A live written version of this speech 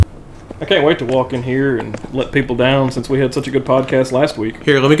I can't wait to walk in here and let people down since we had such a good podcast last week.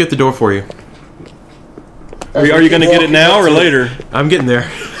 Here, let me get the door for you. Are you going to get it now or later? I'm getting there.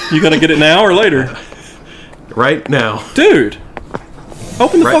 You going to get it now or later? Right now. Dude.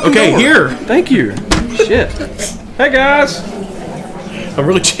 Open the fucking door. Okay, here. Thank you. Shit. Hey, guys. I'm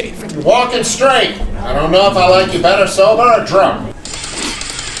really chafed. You're walking straight. I don't know if I like you better sober or drunk.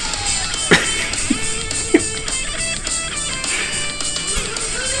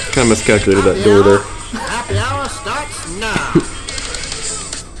 Kind of miscalculated that door there. Happy hour starts now.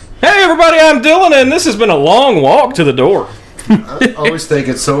 Hey, everybody, I'm Dylan, and this has been a long walk to the door. I always think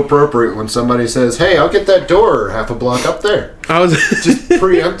it's so appropriate when somebody says, hey, I'll get that door half a block up there. I was Just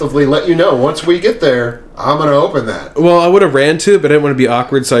preemptively let you know, once we get there, I'm going to open that. well, I would have ran to it, but I didn't want to be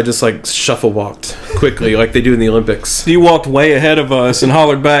awkward, so I just like shuffle walked quickly, like they do in the Olympics. You walked way ahead of us and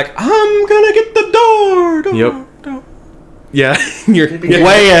hollered back, I'm going to get the door. Yep. Door. Yeah, you're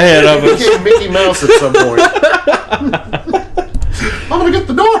Way ahead of You us. became Mickey Mouse at some point. I'm going to get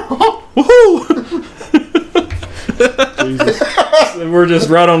the door. Woohoo! We're just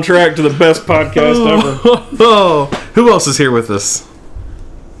right on track to the best podcast ever. Oh, who else is here with us?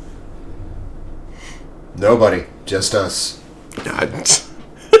 Nobody. Just us. No, I'm I'm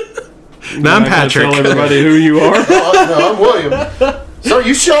not gonna Patrick. Tell everybody who you are. No, I'm William. So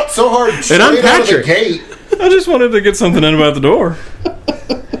you shot so hard straight I'm out of the Patrick. gate. I just wanted to get something in about the door.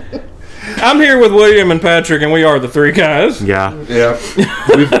 I'm here with William and Patrick, and we are the three guys. Yeah, Yeah.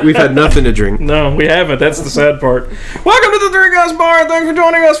 we've had nothing to drink. No, we haven't. That's the sad part. Welcome to the Three Guys Bar, and thanks for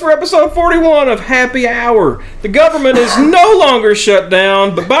joining us for episode 41 of Happy Hour. The government is no longer shut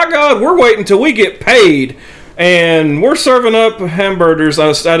down, but by God, we're waiting until we get paid. And we're serving up hamburgers.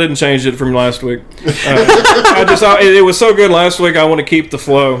 I didn't change it from last week. It was so good last week, I want to keep the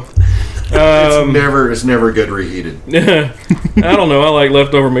flow. It's never good reheated. I don't know. I like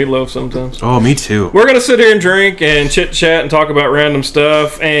leftover meatloaf sometimes. Oh, me too. We're going to sit here and drink and chit-chat and talk about random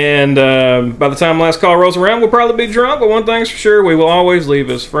stuff. And by the time last call rolls around, we'll probably be drunk. But one thing's for sure, we will always leave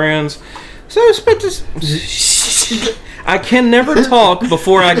as friends. So, spit this... I can never talk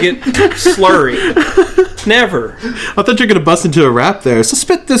before I get slurry. Never. I thought you were gonna bust into a rap there. So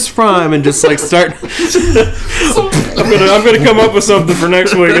spit this rhyme and just like start. I'm gonna come up with something for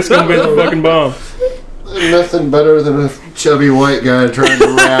next week. It's gonna be the fucking bomb. Nothing better than a chubby white guy trying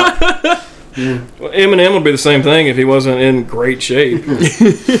to rap. Well, Eminem would be the same thing if he wasn't in great shape.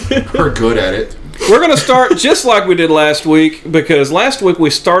 We're good at it. We're going to start just like we did last week, because last week we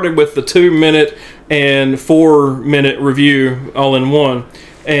started with the 2-minute and 4-minute review all in one.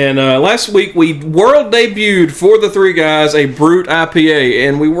 And last week we world debuted for the three guys a Brut IPA,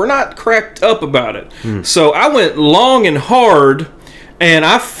 and we were not cracked up about it. So I went long and hard, and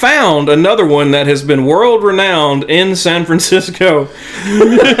I found another one that has been world renowned in San Francisco.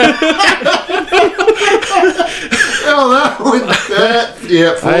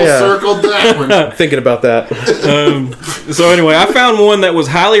 Circled that one. Thinking about that. So anyway, I found one that was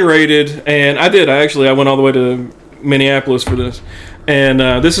highly rated, and I went all the way to Minneapolis for this. And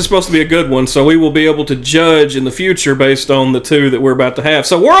this is supposed to be a good one, so we will be able to judge in the future based on the two that we're about to have.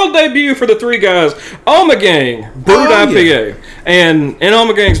 So world debut for the three guys, Ommegang Brut IPA. Yeah. And in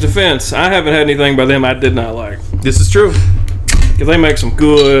Ommegang's defense, I haven't had anything by them I did not like. This is true. Because they make some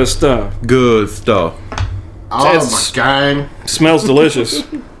good stuff. Good stuff. Oh my god. Smells delicious.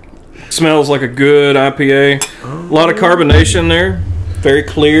 Smells like a good IPA. A lot of carbonation there. Very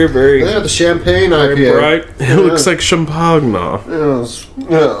clear, very Yeah, the champagne very IPA. bright. It looks like champagne. Yes.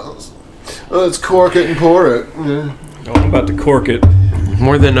 Let's cork it and pour it. Yeah. Oh, I'm about to cork it.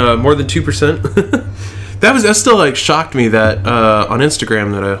 More than 2%. that still like shocked me that on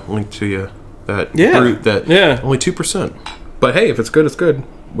Instagram that I linked to you that Brut only 2%. But hey, if it's good, it's good.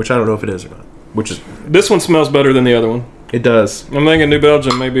 Which I don't know if it is or not. This one smells better than the other one. It does. I'm thinking New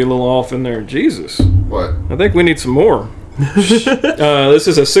Belgium may be a little off in there. Jesus. What? I think we need some more. This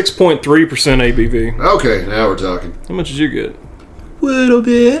is a 6.3% ABV. Okay, now we're talking. How much did you get? Little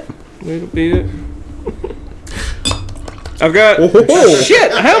bit. Little bit. I've got... Oh.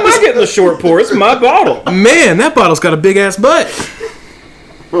 Shit! How am I getting the short pour? It's my bottle. Man, that bottle's got a big ass butt.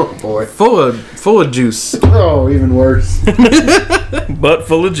 Oh boy. Full of juice. Oh, even worse. Butt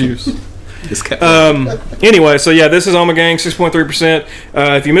full of juice. This Anyway, so yeah, this is Ommegang, 6.3%.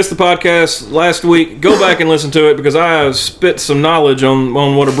 If you missed the podcast last week, go back and listen to it because I spit some knowledge on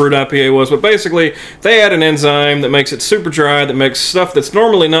what a Brut IPA was. But basically, they add an enzyme that makes it super dry, that makes stuff that's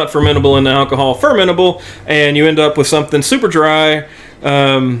normally not fermentable into alcohol fermentable, and you end up with something super dry,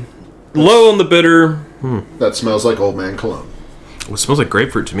 low on the bitter. That smells like old man cologne. Well, it smells like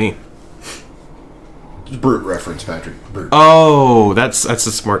grapefruit to me. Brute reference, Patrick. Brute. Oh, that's a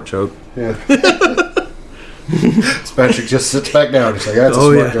smart joke. Yeah. Patrick just sits back down. He's like, that's a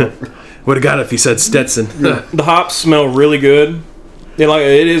smart joke. Would have got it if he said Stetson. Yeah. The hops smell really good.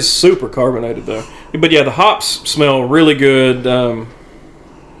 It is super carbonated though. But yeah, the hops smell really good.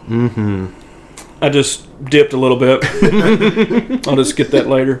 I just dipped a little bit. I'll just get that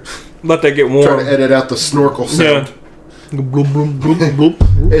later. Let that get warm. Try to edit out the snorkel sound. Yeah.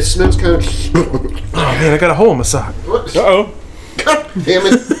 It smells kind of... Oh man, I got a hole in my sock. What? Uh-oh. God damn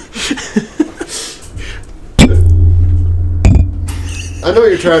it. I know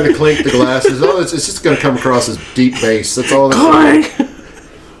you're trying to clink the glasses. It's just going to come across as deep bass. That's all. Clank!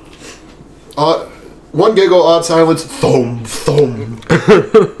 One giggle, odd silence, thumb, thumb.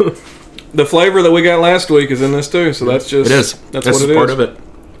 The flavor that we got last week is in this too, so that's just... It is. That's what it is. part of it.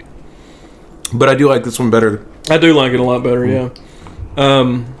 But I do like this one better. I do like it a lot better, yeah.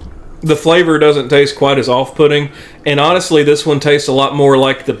 The flavor doesn't taste quite as off-putting, and honestly, this one tastes a lot more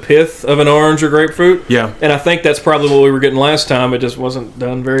like the pith of an orange or grapefruit. Yeah. And I think that's probably what we were getting last time. It just wasn't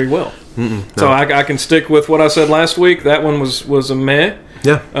done very well. No. So I can stick with what I said last week. That one was a meh.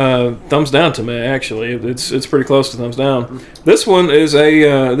 Yeah. Thumbs down to meh, actually. It's pretty close to thumbs down. This one is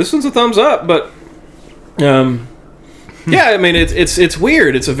this one's a thumbs up, but yeah, I mean it's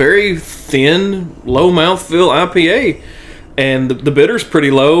weird. It's a very thin, low mouthfeel IPA. And the bitter's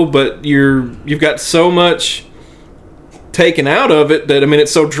pretty low, but you've got so much taken out of it that, I mean,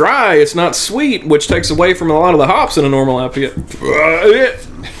 it's so dry, it's not sweet, which takes away from a lot of the hops in a normal IPA.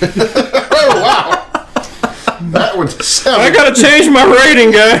 Oh, wow. That one sounded... I gotta change my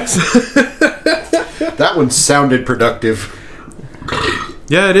rating, guys. That one sounded productive.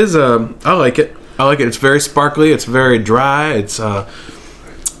 Yeah, it is. I like it. It's very sparkly. It's very dry. It's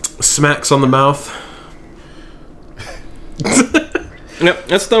smacks on the mouth. Yep,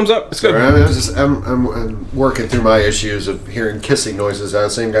 that's thumbs up. It's good. I'm working through my issues of hearing kissing noises. I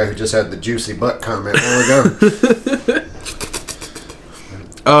was the same guy who just had the juicy butt comment a while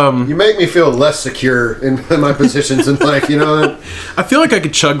ago. You make me feel less secure in my positions in life, you know? I feel like I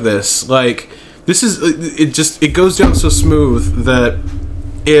could chug this. Like, this is... It goes down so smooth that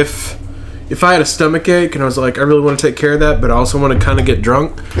if I had a stomach ache and I was like, I really want to take care of that, but I also want to kind of get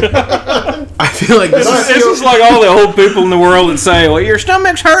drunk... I feel like this is like all the old people in the world that say, well, your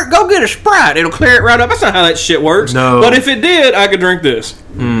stomach's hurt, go get a Sprite. It'll clear it right up. That's not how that shit works. No. But if it did, I could drink this.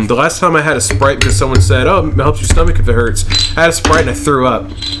 The last time I had a Sprite because someone said, oh, it helps your stomach if it hurts. I had a Sprite and I threw up.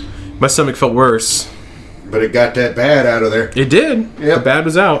 My stomach felt worse. But it got that bad out of there. It did. Yep. The bad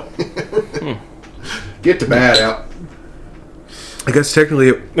was out. Get the bad out. I guess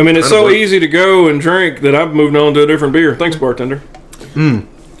technically... I mean, it's so easy to go and drink that I've moved on to a different beer. Thanks, bartender.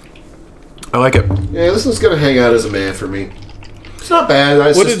 I like it. Yeah, this one's going to hang out as a man for me. It's not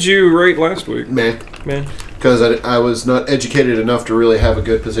bad. What did you rate last week? Man. Because I was not educated enough to really have a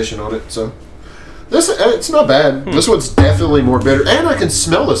good position on it, so... It's not bad. This one's definitely more bitter. And I can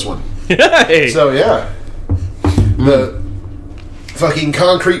smell this one. Hey! So, yeah. The fucking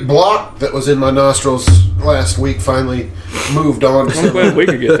concrete block that was in my nostrils last week finally moved on. I'm glad we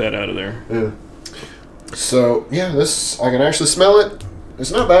could get that out of there. Yeah. So, yeah, I can actually smell it.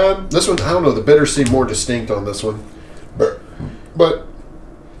 It's not bad. This one, I don't know, the bitters seem more distinct on this one. But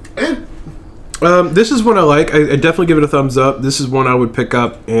this is one I like. I definitely give it a thumbs up. This is one I would pick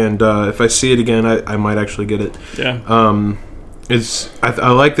up, and if I see it again, I might actually get it. Yeah.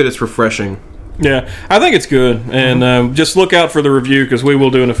 I like that it's refreshing. Yeah, I think it's good, and just look out for the review because we will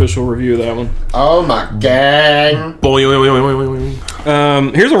do an official review of that one. Oh my gang!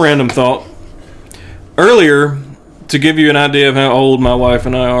 Here's a random thought. Earlier, to give you an idea of how old my wife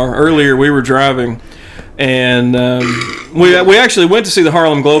and I are, earlier we were driving, and we actually went to see the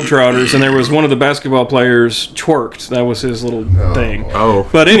Harlem Globetrotters, and there was one of the basketball players twerked. That was his little thing. Oh.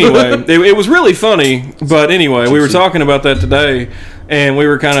 But anyway, it was really funny. But anyway, we were talking about that today, and we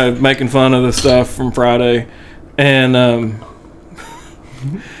were kind of making fun of the stuff from Friday, and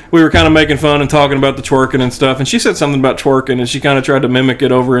we were kind of making fun and talking about the twerking and stuff, and she said something about twerking, and she kind of tried to mimic it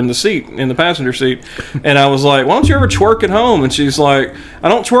over in the passenger seat, and I was like, why don't you ever twerk at home? And she's like, I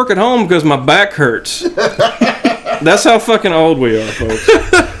don't twerk at home because my back hurts. That's how fucking old we are, folks.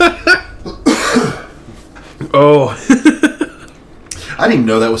 Oh. I didn't even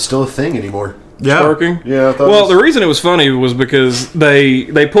know that was still a thing anymore. Yeah. Twerking? Yeah, I thought well, the reason it was funny was because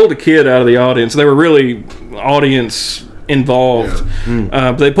they pulled a kid out of the audience. They were really audience involved.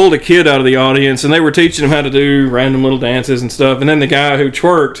 But they pulled a kid out of the audience, and they were teaching him how to do random little dances and stuff. And then the guy who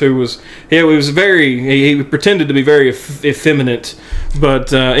twerked, he pretended to be very effeminate.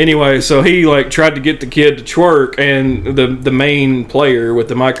 But anyway, so he like tried to get the kid to twerk, and the main player with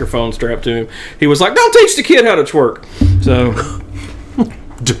the microphone strapped to him, he was like, "Don't teach the kid how to twerk." So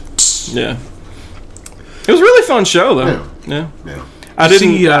yeah, it was a really fun show though. Yeah. I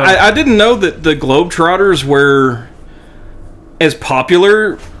didn't know that the Globetrotters were as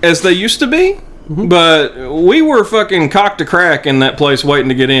popular as they used to be, but we were fucking cocked to crack in that place waiting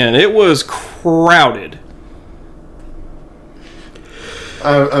to get in. It was crowded.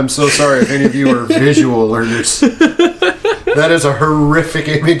 I'm so sorry if any of you are visual learners. That is a horrific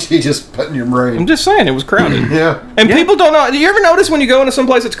image you just put in your brain. I'm just saying, it was crowded. Yeah. And people don't know. Do you ever notice when you go into some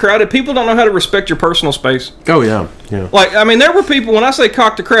place that's crowded, people don't know how to respect your personal space? Oh, yeah. Yeah. Like, I mean, there were people, when I say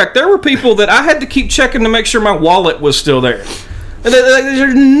cock to crack, there were people that I had to keep checking to make sure my wallet was still there.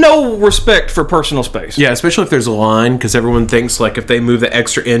 There's no respect for personal space. Yeah, especially if there's a line, because everyone thinks, like, if they move the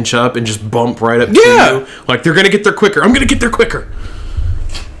extra inch up and just bump right up to you, like, they're going to get there quicker. I'm going to get there quicker.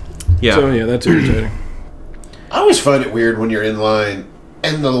 Yeah. So, yeah, that's irritating. I always find it weird when you're in line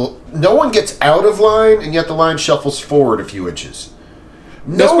and no one gets out of line, and yet the line shuffles forward a few inches.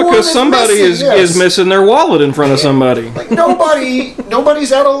 That's because somebody is missing their wallet in front of somebody. Like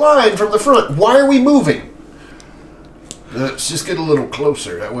nobody's out of line from the front. Why are we moving? Let's just get a little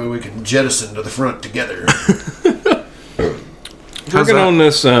closer. That way we can jettison to the front together. Working on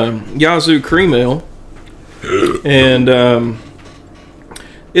this Yazoo cream ale, and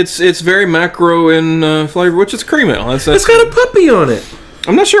it's very macro in flavor, which is cream ale. It's got a puppy on it.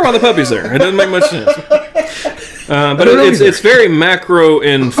 I'm not sure why the puppy's there. It doesn't make much sense. But it's very macro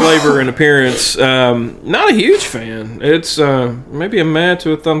in flavor and appearance. Not a huge fan. It's maybe a mad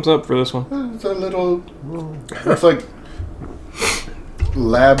to a thumbs up for this one. It's a little... It's like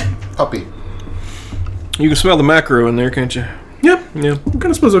lab puppy. You can smell the macro in there, can't you? Yep. Yeah. It kind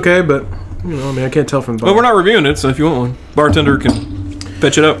of smells okay, but you know, I mean, I can't tell from the bottle. Well, we're not reviewing it, so if you want one, bartender can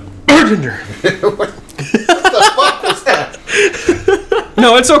fetch it up. Bartender. What the fuck was that?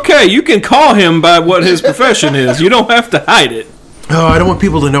 No, it's okay. You can call him by what his profession is. You don't have to hide it. Oh, I don't want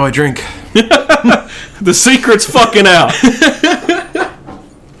people to know I drink. The secret's fucking out.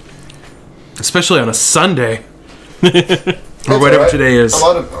 Especially on a Sunday. Or That's whatever right. today is. A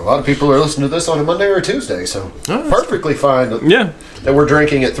lot of people are listening to this on a Monday or a Tuesday, so perfectly fine. Yeah. That we're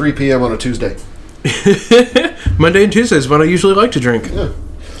drinking at 3 p.m. on a Tuesday. Monday and Tuesday is when I usually like to drink. Yeah.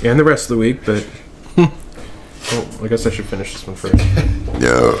 And the rest of the week, but... Oh, I guess I should finish this one first.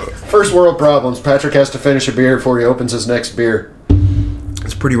 Yeah. First world problems. Patrick has to finish a beer before he opens his next beer.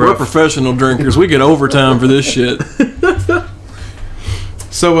 It's pretty We're rough. professional drinkers. We get overtime for this shit.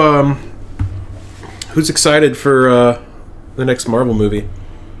 So, who's excited for the next Marvel movie?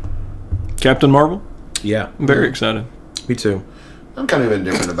 Captain Marvel? Yeah. I'm very excited. Me too. I'm kind of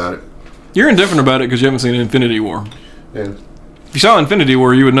indifferent about it. You're indifferent about it because you haven't seen Infinity War. Yeah. If you saw Infinity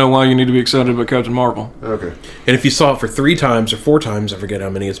War, you would know why you need to be excited about Captain Marvel. Okay. And if you saw it for 3 times or 4 times, I forget how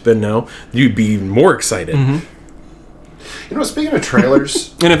many it's been now, you'd be even more excited. You know, speaking of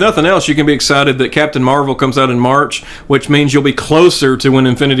trailers... And if nothing else, you can be excited that Captain Marvel comes out in March, which means you'll be closer to when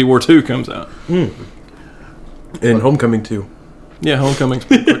Infinity War 2 comes out. And Homecoming 2. Yeah, Homecoming's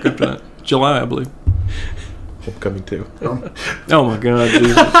pretty quick after that. July, I believe. Homecoming 2. Oh my God,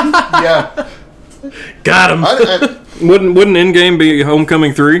 Jesus. Yeah. Got him! Wouldn't Endgame be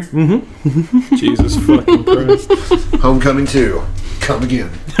Homecoming 3? Mm-hmm. Jesus fucking Christ. Homecoming 2. Come again.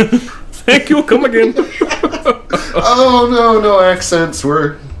 Thank you, come again. Oh, no accents.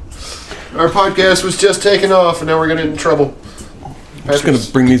 Our podcast was just taking off, and now we're going to get in trouble. I'm just going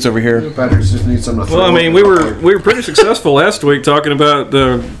to bring these over here. Patrick just needs something to throw. Well, I mean, we were pretty successful last week talking about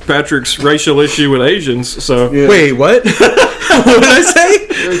Patrick's racial issue with Asians. So Yeah. Wait, what? What did I say?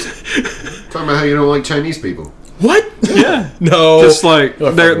 Talking about how you don't like Chinese people. What? yeah, No. just like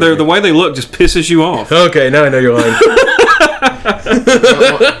they're the way they look just pisses you off. Okay, now I know you're lying.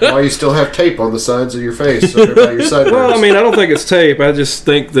 Why you still have tape on the sides of your face or by your sideburns? Well, I mean, I don't think it's tape. I just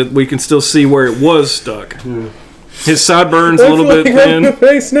think that we can still see where it was stuck. His sideburns a little bit thin. The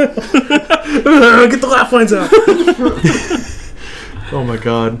face now. Get the laugh lines out. Oh my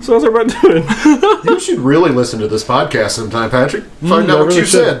God. So how's everybody doing? You should really listen to this podcast sometime, Patrick. Find out what really you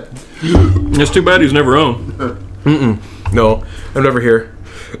said. It's too bad he's never on. No, I'm never here.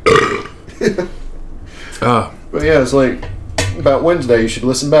 But yeah, it's like about Wednesday. You should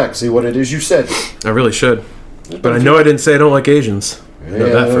listen back, see what it is you said. I really should. But I know I didn't say I don't like Asians. I know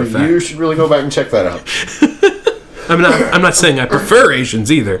that for a fact. You should really go back and check that out. I'm not saying I prefer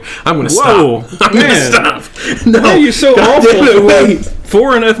Asians either. I'm going to stop. I'm going to stop. No, why are you so awful toward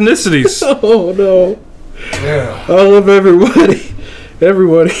foreign ethnicities? Oh no. Yeah. I love everybody.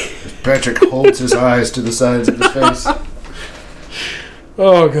 Everybody. Patrick holds his eyes to the sides of his face.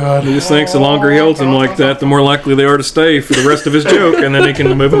 Oh God. He just thinks the longer he holds them like that, the more likely they are to stay for the rest of his joke, and then he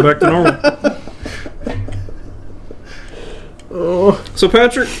can move them back to normal. Oh. So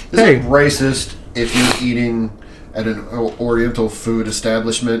Patrick, Is it racist if you're eating at an Oriental food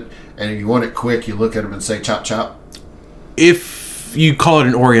establishment and if you want it quick, you look at them and say chop chop? If you call it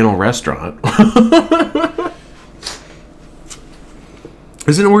an Oriental restaurant.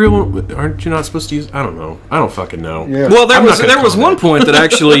 Isn't Oriental? Aren't you not supposed to use? I don't know. I don't fucking know. Yeah. Well, there was one point that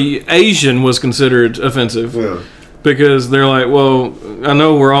actually Asian was considered offensive. Yeah. Because they're like, well, I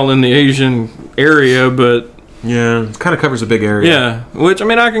know we're all in the Asian area, but yeah, it kind of covers a big area. Yeah, which I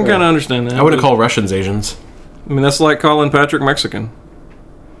mean, I can kind of understand that. I wouldn't call Russians Asians. I mean, that's like calling Patrick Mexican.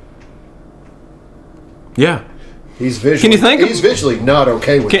 Yeah. He's visually. Can you think? He's visually not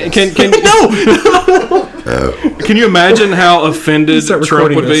okay with this. No. Can you imagine how offended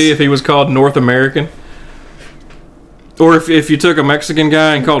Trump would be if he was called North American? Or if you took a Mexican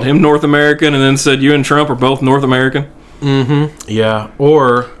guy and called him North American and then said you and Trump are both North American? Mm-hmm. Yeah.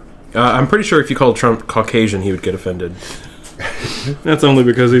 Or I'm pretty sure if you called Trump Caucasian, he would get offended. That's only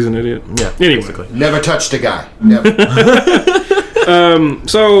because he's an idiot. Yeah. Anyway. Basically. Never touched a guy. Never.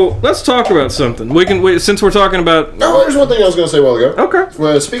 So let's talk about something. Since we're talking about. No, there's one thing I was going to say a while ago. Okay.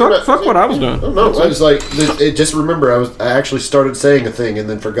 Well, speaking fuck what I was doing. No, I was like, just remember, I actually started saying a thing and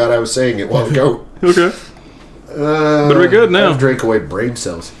then forgot I was saying it a while ago. Okay. But we're good now. I've drank away brain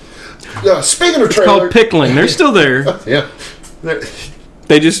cells. Speaking of It's trailer, called pickling. They're still there. Yeah.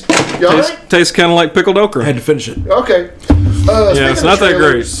 They just taste kind of like pickled okra. I had to finish it. Okay. It's not that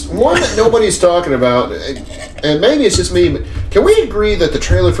great. One that nobody's talking about, and maybe it's just me, but can we agree that the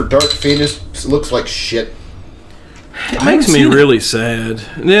trailer for Dark Phoenix looks like shit? It makes me really sad.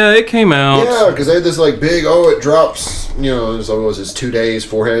 Yeah, it came out. Yeah, because they had this like big, it drops, it's like, what was this, 2 days,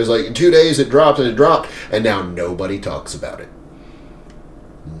 4 days, like in 2 days it dropped, and now nobody talks about it.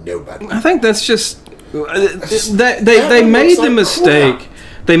 Nobody. I think that's just they made the mistake.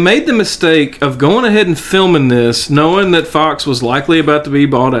 They made the mistake of going ahead and filming this, knowing that Fox was likely about to be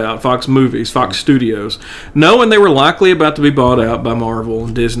bought out, Fox Movies, Fox Studios, knowing they were likely about to be bought out by Marvel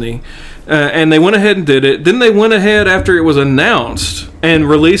and Disney, and they went ahead and did it. Then they went ahead after it was announced and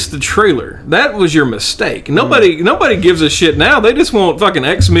released the trailer. That was your mistake. Nobody gives a shit now. They just want fucking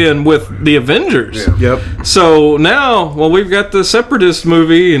X-Men with the Avengers. Yeah. Yep. So now, we've got the Separatist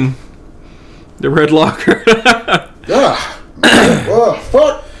movie and the Red Locker. Well,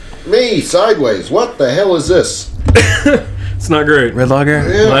 fuck me sideways. What the hell is this? It's not great. Red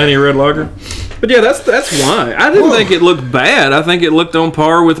Lager? Yeah. Mighty Red Lager. But yeah, that's why. I didn't think it looked bad. I think it looked on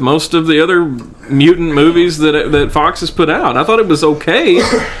par with most of the other mutant movies that Fox has put out. I thought it was okay.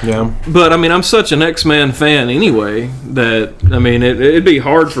 Yeah. But, I mean, I'm such an X-Men fan anyway that, I mean, it'd be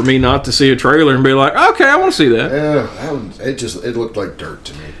hard for me not to see a trailer and be like, okay, I want to see that. Yeah, that one, it looked like dirt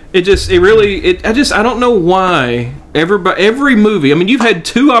to me. I don't know why every movie, I mean, you've had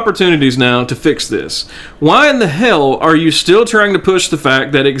 2 opportunities now to fix this. Why in the hell are you still trying to push the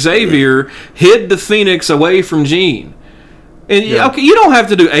fact that Xavier hid the Phoenix away from Jean? And okay, you don't have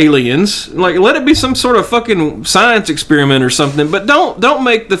to do aliens. Like, let it be some sort of fucking science experiment or something, but don't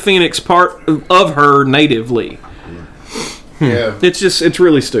make the Phoenix part of her natively. Yeah. It's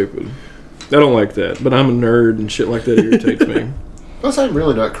really stupid. I don't like that, but I'm a nerd and shit like that irritates me. Plus, I'm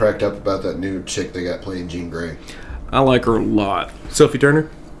really not cracked up about that new chick they got playing Jean Grey. I like her a lot. Sophie Turner?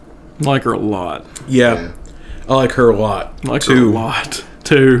 I like her a lot. Yeah. I like her a lot. I like her a lot.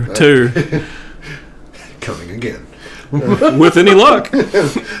 Two. Coming again. With any luck. No,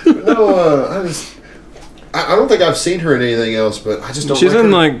 I don't think I've seen her in anything else, but I just don't. She's like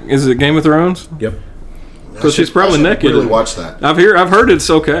in her. is it Game of Thrones? Yep. Because she's probably naked. Really watch that. I've heard it's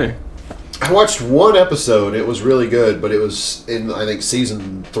okay. I watched one episode. It was really good, but it was in I think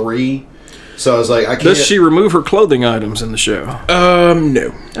season 3. So I was like, I can't. Does she remove her clothing items in the show?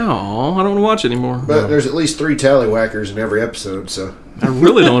 No. Oh, I don't want to watch it anymore. But there's at least 3 tallywhackers in every episode, so. I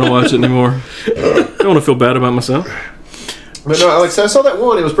really don't want to watch it anymore. I don't want to feel bad about myself. But no, like I saw that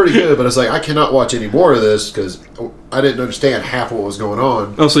one. It was pretty good, but it's like I cannot watch any more of this because I didn't understand half what was going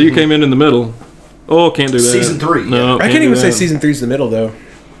on. Oh, so you came in the middle. Oh, can't do that. Season 3. No, I can't even say season 3's the middle, though.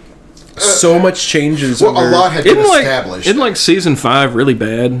 So much changes. Well, a lot had been established. Isn't like season 5 really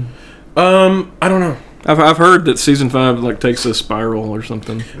bad? I don't know. I've heard that season 5 like takes a spiral or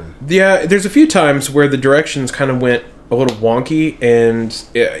something. Yeah, there's a few times where the directions kind of went a little wonky, and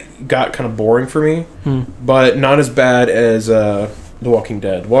it got kind of boring for me. But not as bad as The Walking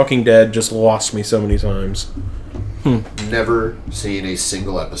Dead. Walking Dead just lost me so many times. Never seen a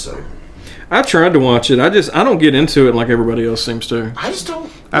single episode. I tried to watch it. I don't get into it like everybody else seems to. I just don't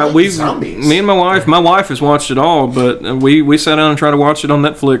like zombies. Me and my wife has watched it all, but we sat down and tried to watch it on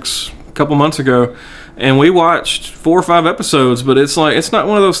Netflix a couple months ago, and we watched 4 or 5 episodes. But it's like, it's not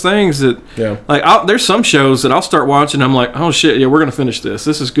one of those things that like there's some shows that I'll start watching, and I'm like, oh shit, yeah, we're gonna finish this.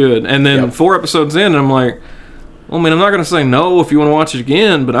 This is good. And then 4 episodes in, and I'm like, well, I mean, I'm not gonna say no if you want to watch it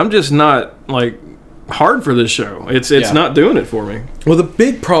again, but I'm just not like hard for this show. It's not doing it for me. Well, the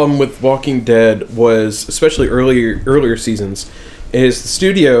big problem with Walking Dead was, especially earlier seasons, is the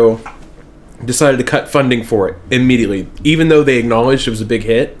studio decided to cut funding for it immediately, even though they acknowledged it was a big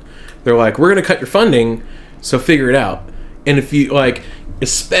hit. They're like, we're going to cut your funding, so figure it out. And if you like,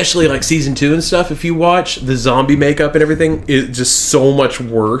 especially like season 2 and stuff, if you watch, the zombie makeup and everything is just so much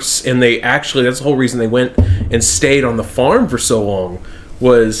worse. And they actually, that's the whole reason they went and stayed on the farm for so long,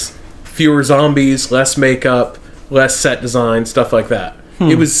 was fewer zombies, less makeup, less set design, stuff like that.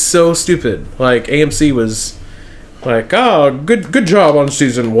 It was so stupid. Like, AMC was like, oh, good job on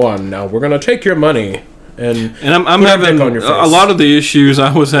season 1. Now we're gonna take your money and I'm having a lot of the issues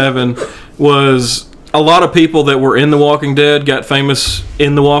I was having was a lot of people that were in The Walking Dead got famous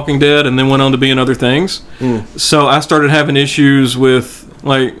in The Walking Dead and then went on to be in other things. So I started having issues with,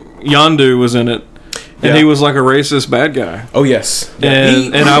 like, Yondu was in it. And he was like a racist bad guy. Oh, yes.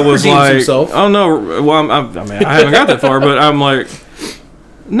 And I was like, himself. Oh, no. Well, I mean, I haven't got that far, but I'm like,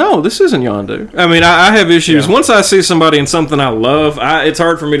 no, this isn't Yondu. I mean, I have issues. Once I see somebody in something I love, it's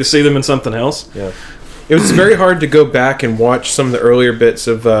hard for me to see them in something else. Yeah. It was very hard to go back and watch some of the earlier bits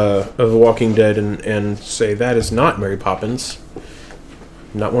of The Walking Dead and say, that is not Mary Poppins.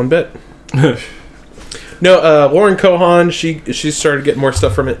 Not one bit. No, Lauren Cohan, she started getting more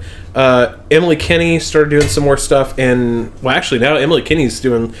stuff from it. Emily Kinney started doing some more stuff, and well, actually now Emily Kinney's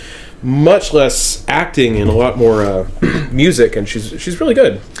doing much less acting and a lot more music, and she's really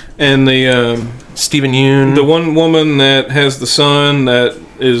good. And the Stephen Yeun, the one woman that has the son that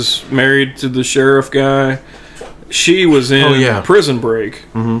is married to the sheriff guy, she was in Prison Break,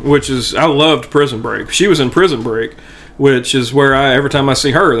 which is, I loved Prison Break. She was in Prison Break, which is where every time I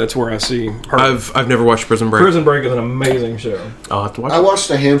see her, that's where I see her. I've never watched Prison Break. Prison Break is an amazing show. I'll have to watch it. I watched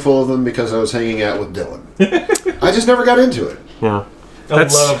a handful of them because I was hanging out with Dylan. I just never got into it. Yeah. I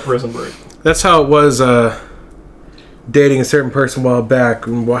love Prison Break. That's how it was dating a certain person a while back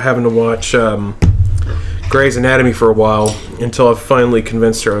and having to watch Grey's Anatomy for a while until I finally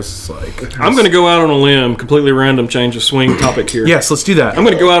convinced her. I was just like... I'm going to go out on a limb, completely random, change of swing topic here. Yes, let's do that. I'm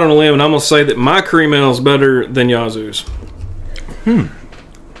going to go out on a limb and I'm going to say that my cream ale is better than Yazoo's. If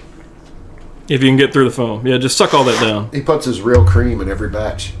you can get through the phone. Yeah, just suck all that down. He puts his real cream in every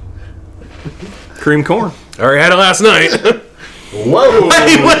batch. Cream corn. I already had it last night. Whoa!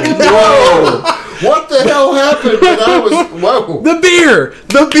 Whoa! What the hell happened when I was... Whoa! The beer!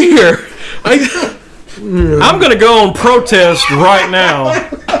 I'm going to go on protest right now,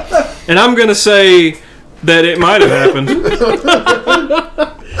 and I'm going to say that it might have happened.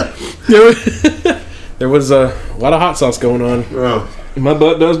 There was a lot of hot sauce going on. Oh. My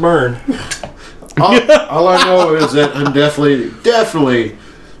butt does burn. All I know is that I'm definitely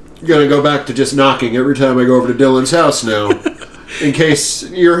going to go back to just knocking every time I go over to Dylan's house now, in case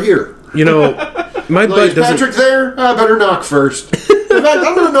you're here. You know, my butt doesn't... Patrick there? I better knock first. In fact,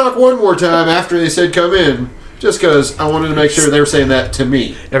 I'm going to knock one more time after they said come in, just because I wanted to make sure they were saying that to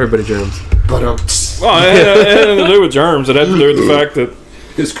me. Everybody germs. But well, it had nothing to do with germs. It had to do with the fact that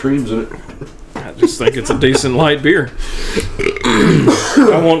his cream's in it. I just think it's a decent light beer.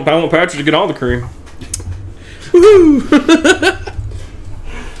 I want Patrick to get all the cream. Woohoo!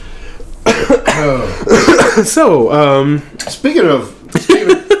 So, speaking of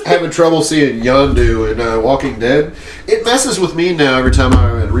having trouble seeing Yondu in Walking Dead, it messes with me now every time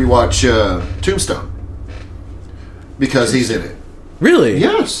I rewatch Tombstone because he's in it. Really?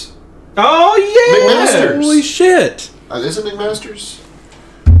 Yes. Oh yeah! McMasters. Holy shit! Is it McMasters?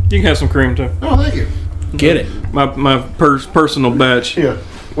 You can have some cream too. Oh, thank you. Get it? My personal batch. Yeah.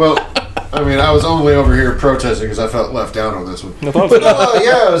 Well, I mean, I was only over here protesting because I felt left out on this one. I thought so.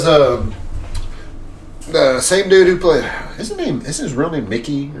 Yeah, it was the same dude who played. Isn't his real name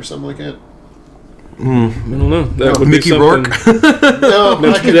Mickey or something like that? I don't know. That would Mickey be Rourke. No,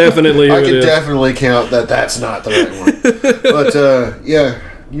 I could definitely count that. That's not the right one. But yeah,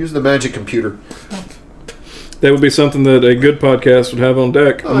 use the magic computer. That would be something that a good podcast would have on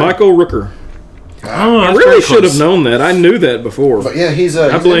deck. Michael Rooker. Oh, I really should have known that. I knew that before. But yeah, he's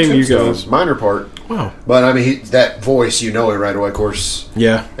I blame you guys. Minor part. Wow. But I mean, that voice, you know it right away. Of course,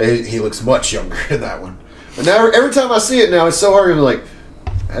 Yeah. he looks much younger in that one. And now every time I see it now, it's so hard. I'm like,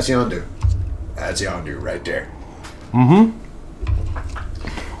 that's Yondu. That's Yondu right there. Mm-hmm.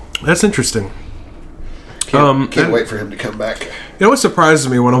 That's interesting. Can't wait for him to come back. You know what surprises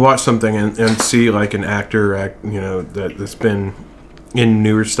me when I watch something and see like an actor, that's been in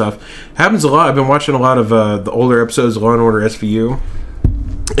newer stuff. Happens a lot. I've been watching a lot of the older episodes of Law and Order SVU,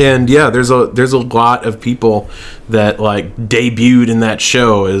 and yeah, there's a lot of people that like debuted in that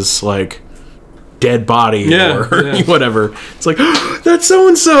show as like dead body or whatever. It's like, that's so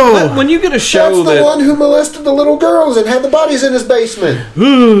and so. When you get a show that's the one who molested the little girls and had the bodies in his basement.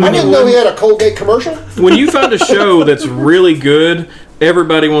 I didn't know he had a Colgate commercial. When you find a show that's really good,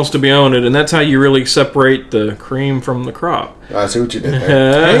 everybody wants to be on it, and that's how you really separate the cream from the crop. I see what you did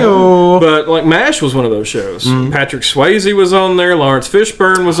there. But like MASH was one of those shows. Patrick Swayze was on there. Lawrence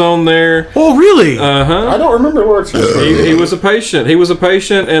Fishburne was on there. Oh, really? I don't remember Lawrence Fishburne. He was a patient. He was a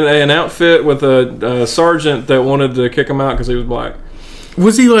patient in an outfit with a sergeant that wanted to kick him out because he was black.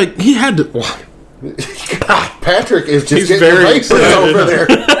 Was he like, he had to... God, Patrick is just getting very vapors over there.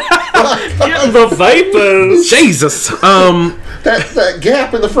 Getting the vapors. Jesus. That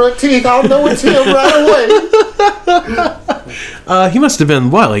gap in the front teeth, I'll know it's him right away. He must have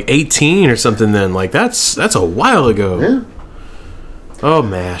been, what, like 18 or something then? Like, that's a while ago. Yeah. Oh,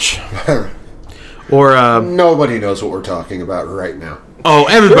 MASH. Or, nobody knows what we're talking about right now. Oh,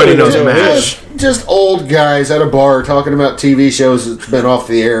 everybody knows MASH. Just old guys at a bar talking about TV shows that's been off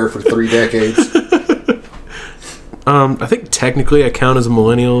the air for 3 decades. I think technically I count as a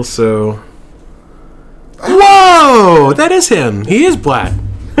millennial, so... Whoa! That is him. He is black.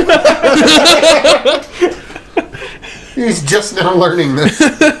 He's just now learning this.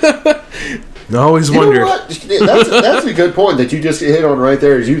 I always wondered. That's a good point that you just hit on right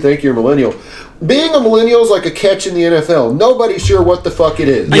there, is you think you're a millennial. Being a millennial is like a catch in the NFL. Nobody's sure what the fuck it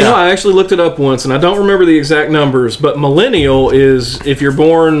is. You know, I actually looked it up once, and I don't remember the exact numbers, but millennial is, if you're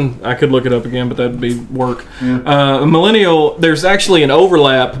born, I could look it up again, but that'd be work. Yeah. Millennial, there's actually an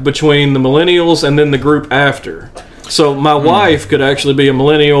overlap between the millennials and then the group after. So my wife could actually be a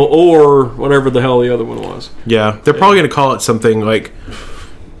millennial or whatever the hell the other one was. Yeah, they're probably going to call it something like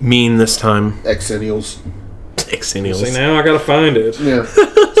mean this time. Exennials. Exennials. See, now I got to find it. Yeah.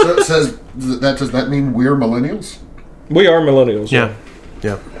 So it says, does that mean we're millennials? We are millennials. Yeah.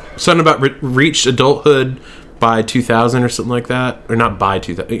 Yeah. Something about reached adulthood by 2000 or something like that. Or not by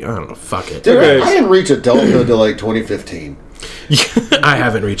 2000. I don't know. Fuck it. Dude, I didn't reach adulthood till like 2015. I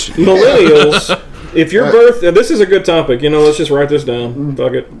haven't reached it. Millennials, if your birth... this is a good topic. You know, let's just write this down.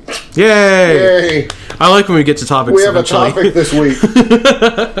 Fuck it. Yay! I like when we get to topics. We have eventually. A topic this week.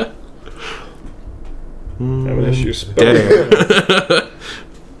 Having issues spelling.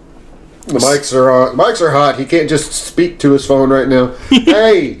 The mics are hot. He can't just speak to his phone right now.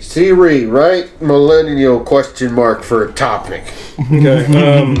 Hey, Siri, write millennial question mark for a topic.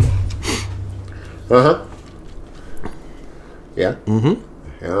 Okay. Uh-huh. Yeah.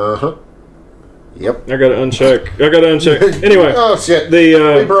 Mm-hmm. Uh-huh. Yep. I gotta uncheck. Anyway. Oh shit.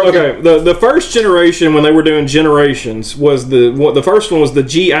 The first generation, when they were doing generations, was the first one was the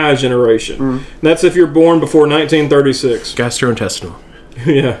GI generation. That's if you're born before 1936. Gastrointestinal.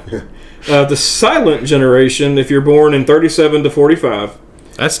 Yeah. The silent generation, if you're born in 37 to 45.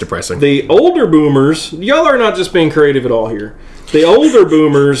 That's depressing. The older boomers, y'all are not just being creative at all here. The older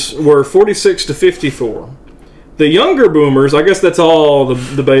boomers were 46 to 54. The younger boomers, I guess that's all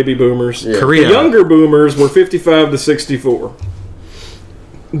the baby boomers. Yeah. Korea. The younger boomers were 55 to 64.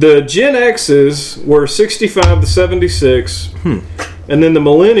 The Gen X's were 65 to 76. And then the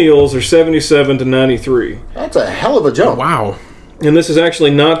millennials are 77 to 93. That's a hell of a jump. Wow. And this is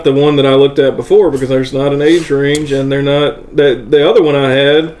actually not the one that I looked at before because there's not an age range, and they're not... The other one I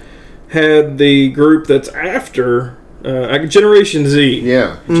had the group that's after... Generation Z.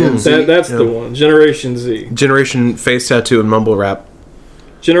 Yeah, Gen Z. That's the one. Generation Z. Generation face tattoo and mumble rap.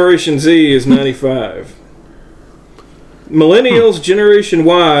 Generation Z is 95. Millennials, Generation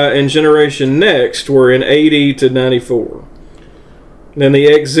Y, and Generation Next were in 80 to 94. Then the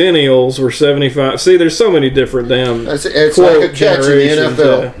Xennials were 75. See, there's so many different damn... It's like a catch in the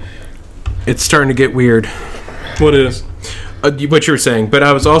NFL. It's starting to get weird. What is? What you were saying, but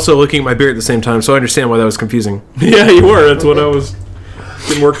I was also looking at my beard at the same time, so I understand why that was confusing. Yeah, you were. That's what I was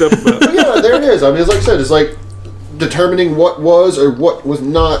getting worked up about. But yeah, there it is. I mean, it's like I said, it's like determining what was or what was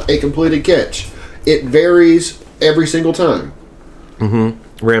not a completed catch. It varies every single time.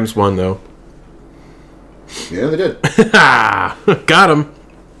 Mm-hmm. Rams won, though. Yeah, they did. Got him.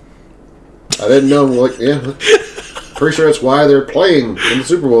 I didn't know. Like, yeah, pretty sure that's why they're playing in the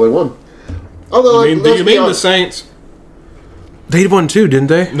Super Bowl. They won. Although, do you mean the Saints? They won too, didn't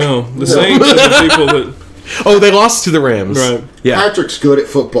they? No, the Saints are the people that... Oh, they lost to the Rams. Right. Yeah. Patrick's good at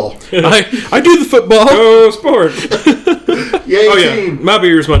football. I do the football. Oh, sport. Yay, Oh, yeah. team. My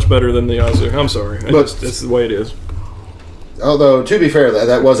beer's much better than the Yazoo. I'm sorry. It's the way it is. Although, to be fair,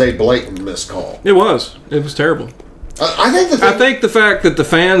 that was a blatant missed call. It was. It was terrible. I think the fact that the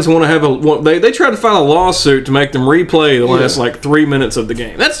fans want to have they tried to file a lawsuit to make them replay the last 3 minutes of the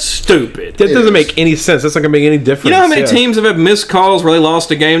game. That's stupid. That doesn't make any sense. That's not going to make any difference. You know how many teams have had missed calls where they lost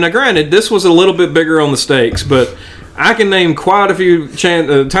a game? Now, granted, this was a little bit bigger on the stakes, but I can name quite a few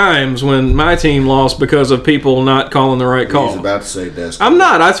times when my team lost because of people not calling the right call. He's about to say Des. I'm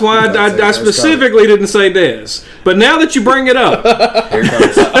not. That's why I specifically didn't say Des. But now that you bring it up, here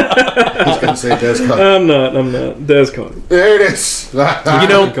comes. He's going to say Des caught it. I'm not. Des caught it. There it is. I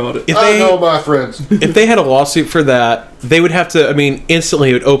know my friends. If they had a lawsuit for that, they would have to. I mean,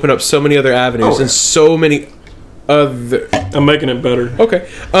 instantly it would open up so many other avenues and so many other. I'm making it better. Okay.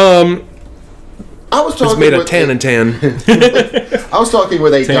 I was talking made of tan and tan. I was talking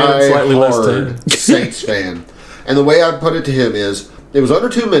with a die-hard Saints fan, and the way I put it to him is, it was under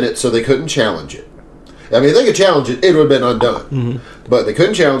 2 minutes, so they couldn't challenge it. I mean, if they could challenge it, it would have been undone. Mm-hmm. But they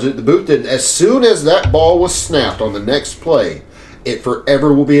couldn't challenge it. The booth didn't. As soon as that ball was snapped on the next play, it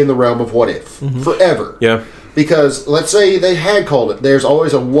forever will be in the realm of what if. Mm-hmm. Forever. Yeah. Because let's say they had called it. There's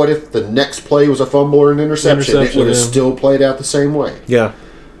always a what if the next play was a fumble or an interception. It would have still played out the same way. Yeah.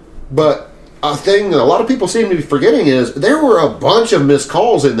 But a thing that a lot of people seem to be forgetting is there were a bunch of missed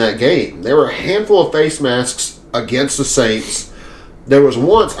calls in that game. There were a handful of face masks against the Saints. There was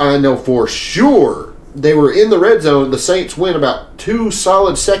once, I know for sure, they were in the red zone. The Saints went about 2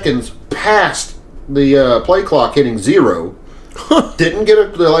 solid seconds past the play clock hitting 0. Didn't get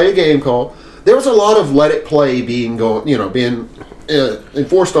a delay game call. There was a lot of let it play being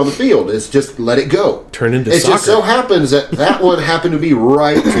enforced on the field. It's just let it go. Turn into soccer. It just so happens that one happened to be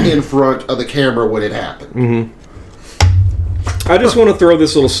right in front of the camera when it happened. Mm-hmm. I just want to throw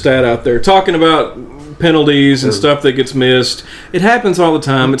this little stat out there. Talking about penalties and stuff that gets missed. It happens all the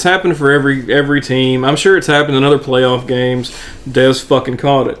time. It's happened for every team. I'm sure it's happened in other playoff games. Des fucking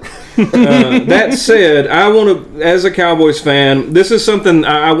caught it. That said, I want to, as a Cowboys fan, this is something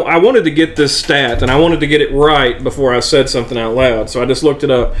I wanted to get this stat, and I wanted to get it right before I said something out loud. So I just looked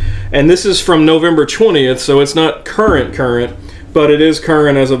it up, and this is from November 20th, so it's not current, but it is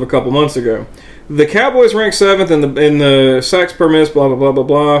current as of a couple months ago. The Cowboys rank 7th in the sacks per miss. Blah blah blah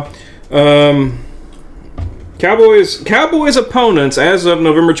blah blah. Cowboys opponents as of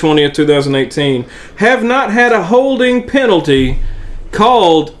November 20th, 2018 have not had a holding penalty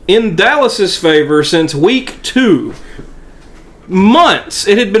called in Dallas's favor since week 2. Months.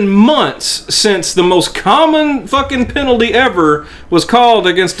 It had been months since the most common fucking penalty ever was called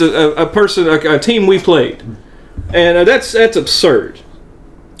against a team we played. And that's absurd.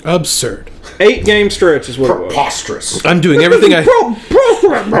 Absurd. 8-game stretch is what it was. Preposterous. I'm doing everything I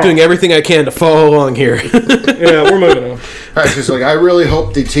can to follow along here. Yeah, we're moving on. It's just like, I really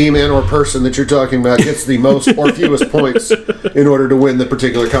hope the team and or person that you're talking about gets the most or fewest points in order to win the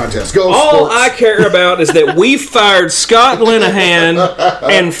particular contest. Go All sports. I care about is that we fired Scott Linehan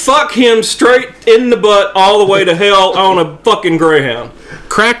and fuck him straight in the butt all the way to hell on a fucking Greyhound.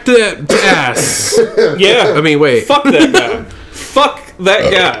 Crack that ass. Yeah. I mean, wait. Fuck that guy. Fuck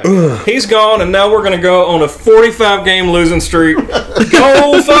that guy. He's gone, and now we're going to go on a 45-game losing streak.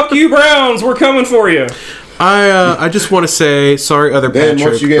 Go fuck you, Browns. We're coming for you. I just want to say sorry, other Patrick.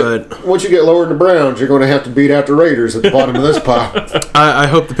 Once you get lower in the Browns, you're going to have to beat out the Raiders at the bottom of this pile. I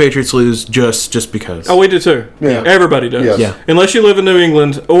hope the Patriots lose just because. Oh, we do too. Yeah. Everybody does. Yes. Yeah. Unless you live in New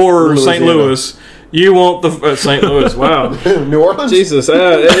England or St. Louis. You want the St. Louis? Wow, New Orleans. Jesus,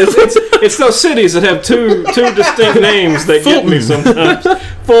 it's those cities that have two distinct names that get me sometimes.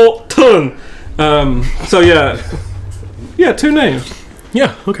 Fulton. So yeah, 2 names.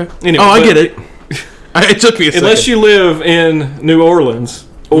 Yeah. Okay. Anyway, I get it. It took me a second. Unless you live in New Orleans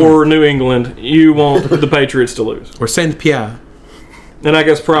or New England, you want the Patriots to lose. Or Saint Pierre. And I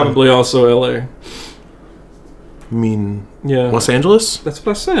guess probably also L.A. You mean Los Angeles? That's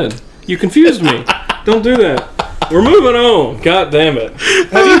what I said. You confused me. Don't do that. We're moving on. God damn it.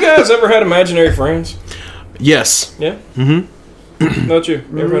 Have you guys ever had imaginary friends? Yes. Yeah? Mm-hmm. Not you.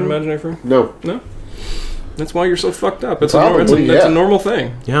 You ever had imaginary friends? No. No? That's why you're so fucked up. It's Probably, a normal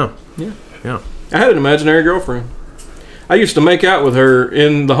thing. Yeah. Yeah. Yeah. I had an imaginary girlfriend. I used to make out with her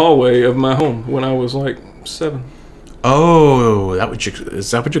in the hallway of my home when I was like 7. Oh,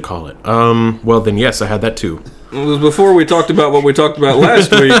 is that what you call it? Well then, yes, I had that too. It was before we talked about what we talked about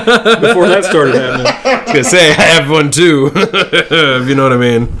last week. Before that started happening. I was gonna say I have one too. If you know what I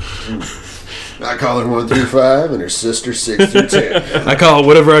mean. I call her 1 through 5, and her sister 6 through 10. I call it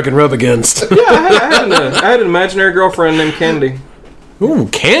whatever I can rub against. Yeah, I had an imaginary girlfriend named Candy. Ooh,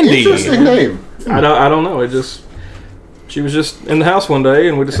 Candy. Interesting name. I don't know. She was just in the house one day,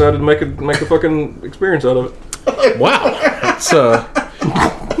 and we decided to make a fucking experience out of it. Wow. It's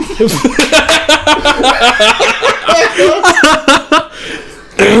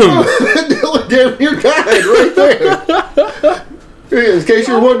Dylan damn near died right there. In case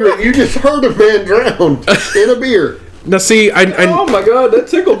you're wondering, you just heard a man drown in a beer. Now, see, oh my god, that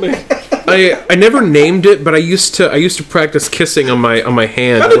tickled me. I never named it, but I used to practice kissing on my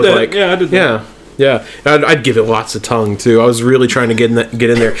hand. I did that. Yeah, I did that. Yeah. I'd give it lots of tongue too. I was really trying to get in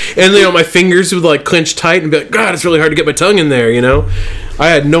there, and my fingers would like clench tight and be like, God, it's really hard to get my tongue in there. I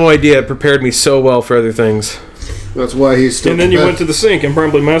had no idea it prepared me so well for other things. That's why he's still. And then you went to the sink and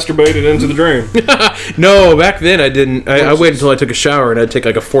probably masturbated into the drain. No, back then I didn't. I waited until I took a shower, and I'd take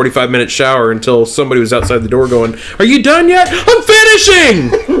like a 45-minute shower until somebody was outside the door going, "Are you done yet? I'm finishing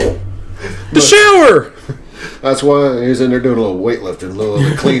the shower." That's why he's in there doing a little weightlifting, a little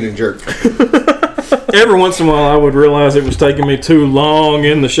clean and jerk. Every once in a while, I would realize it was taking me too long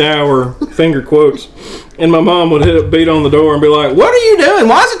in the shower, finger quotes, and my mom would beat on the door and be like, "What are you doing?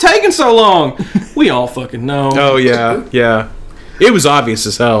 Why is it taking so long?" We all fucking know. Oh yeah. It was obvious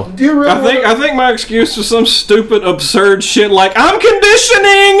as hell. Do you remember? I think my excuse was some stupid, absurd shit like, "I'm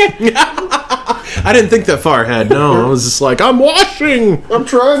conditioning." I didn't think that far ahead. No, I was just like, I'm washing. I'm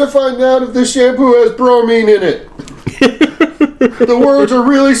trying to find out if this shampoo has bromine in it. The words are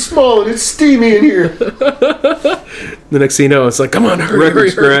really small and it's steamy in here. The next thing you know, it's like, come on, hurry,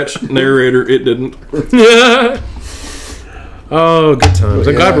 Record scratch, narrator, it didn't. Yeah. Oh, good times.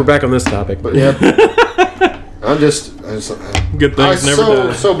 I'm glad we're back on this topic. But yeah. Good things never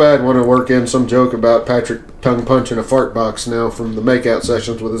die. So bad want to work in some joke about Patrick tongue punching a fart box now from the makeout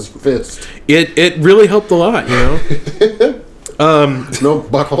sessions with his fist. It really helped a lot, No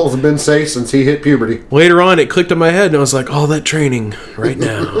buttholes have been safe since he hit puberty. Later on, it clicked in my head, and I was like, "Oh, that training right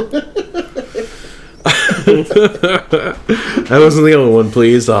now." I wasn't the only one,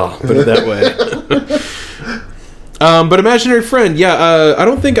 please. I'll put it that way. But imaginary friend, yeah. I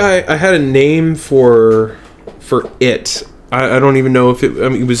don't think I had a name for it. I don't even know if it. I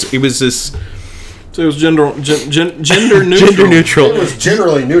mean, it was this. So it was gender neutral. Gender neutral. It was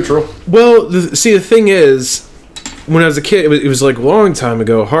generally neutral. Well, the thing is, when I was a kid, it was like a long time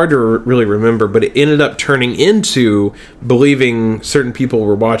ago, hard to really remember, but it ended up turning into believing certain people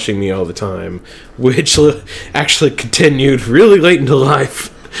were watching me all the time, which actually continued really late into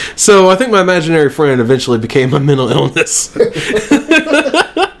life. So I think my imaginary friend eventually became a mental illness.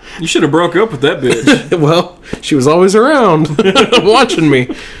 You should have broke up with that bitch. Well, she was always around, watching me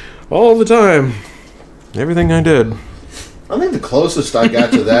all the time. Everything I did. I think the closest I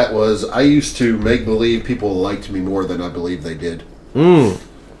got to that was I used to make believe people liked me more than I believe they did. I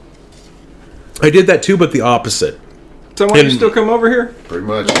did that too, but the opposite. So why do you still come over here? Pretty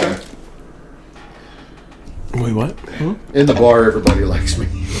much. Okay. Wait, what? In the bar, everybody likes me.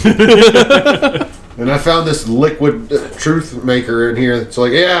 And I found this liquid truth maker in here. It's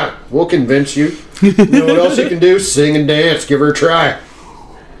like, yeah, we'll convince you. You know what else you can do? Sing and dance. Give her a try.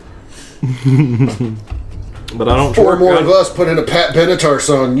 But I don't. Four more of us put in a Pat Benatar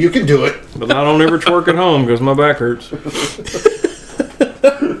song. You can do it. But I don't ever twerk at home because my back hurts.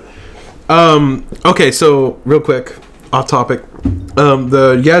 Okay, so real quick, off topic.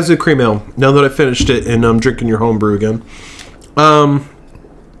 The Yazoo Cream Ale. Now that I finished it and I'm drinking your homebrew again.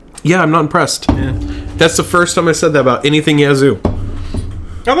 Yeah, I'm not impressed. Yeah. That's the first time I said that about anything Yazoo.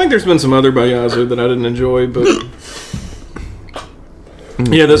 I think there's been some other by Yazoo that I didn't enjoy, but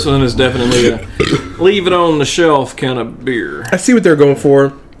yeah, this one is definitely a leave it on the shelf kind of beer. I see what they're going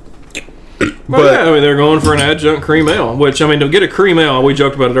for. Well, yeah, I mean, they're going for an adjunct cream ale, which, I mean, to get a cream ale, we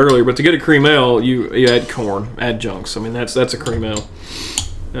joked about it earlier, but to get a cream ale, you add corn, adjuncts. I mean, that's a cream ale.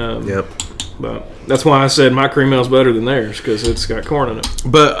 Yep. But that's why I said my cream ale's better than theirs, because it's got corn in it.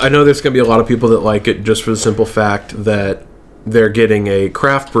 But I know there's going to be a lot of people that like it just for the simple fact that they're getting a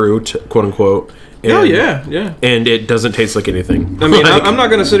craft brew, quote unquote. And, oh, yeah. And it doesn't taste like anything. I mean, I'm not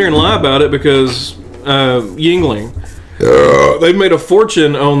going to sit here and lie about it, because Yuengling, they've made a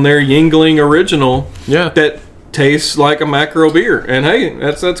fortune on their Yuengling original that tastes like a macro beer. And hey,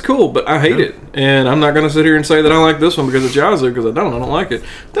 that's cool, but I hate it. And I'm not going to sit here and say that I like this one because it's Yazoo, because I don't like it.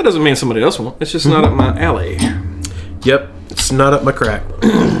 That doesn't mean somebody else won't. It's just not up my alley. Yep, it's not up my crack.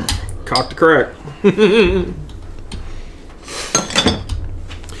 Cock to crack.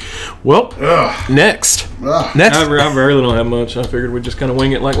 Well, next. Next. I really don't have much. I figured we'd just kind of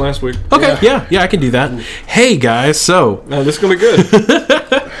wing it like last week. Okay, yeah, I can do that. Hey, guys, so... This is going to be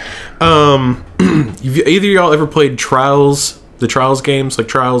good. either y'all ever played Trials? The Trials games, like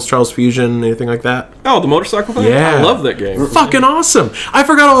Trials Fusion, anything like that? Oh, the motorcycle thing? Yeah. I love that game. Fucking awesome. I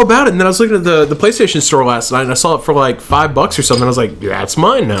forgot all about it, and then I was looking at the PlayStation Store last night, and I saw it for like $5 or something. I was like, that's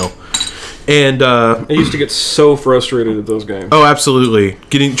mine now. And I used to get so frustrated at those games. Oh, absolutely.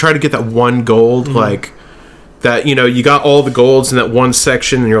 Try to get that one gold, like that, you got all the golds in that one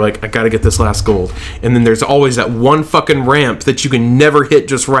section, and you're like, I gotta get this last gold. And then there's always that one fucking ramp that you can never hit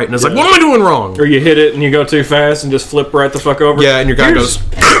just right. And it's like, what am I doing wrong? Or you hit it and you go too fast and just flip right the fuck over. Yeah, and your guy goes...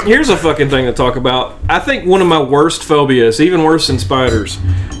 Here's a fucking thing to talk about. I think one of my worst phobias, even worse than spiders,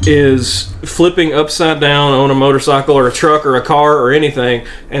 is flipping upside down on a motorcycle or a truck or a car or anything,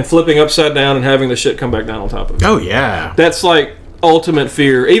 and flipping upside down and having the shit come back down on top of it. Oh, yeah. That's like ultimate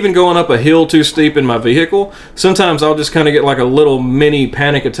fear. Even going up a hill too steep in my vehicle, sometimes I'll just kind of get like a little mini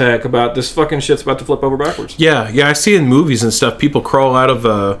panic attack about this fucking shit's about to flip over backwards. Yeah, I see in movies and stuff, people crawl out of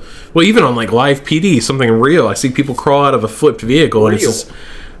well, even on like Live PD, something real, I see people crawl out of a flipped vehicle. And it's just,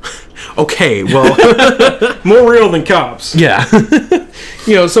 okay, well... More real than cops. Yeah.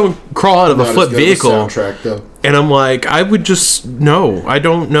 Someone crawl out of a flipped vehicle. Soundtrack, though. And I'm like, I would just, no, I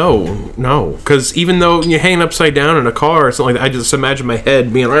don't know. No. Because even though you're hanging upside down in a car or something like that, I just imagine my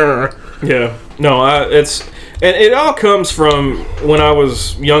head being... Yeah. No, it's... And it all comes from when I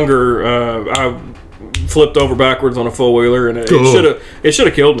was younger, I flipped over backwards on a four-wheeler, and it should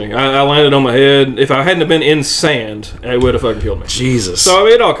have killed me. I landed on my head. If I hadn't have been in sand, it would have fucking killed me. Jesus. So, I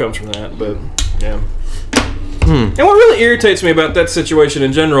mean, it all comes from that, but, yeah. And what really irritates me about that situation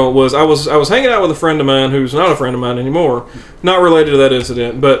in general was I was hanging out with a friend of mine who's not a friend of mine anymore, not related to that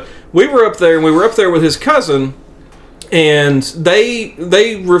incident, but we were up there, and we were up there with his cousin, and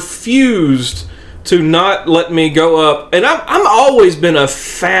they refused to not let me go up. And I'm always been a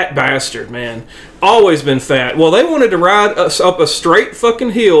fat bastard, man. Always been fat. Well, they wanted to ride us up a straight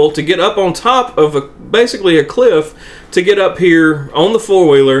fucking hill to get up on top of basically a cliff to get up here on the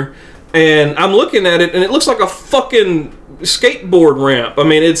four-wheeler. And I'm looking at it, and it looks like a fucking skateboard ramp. I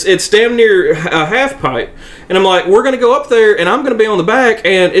mean, it's damn near a half pipe. And I'm like, we're going to go up there, and I'm going to be on the back,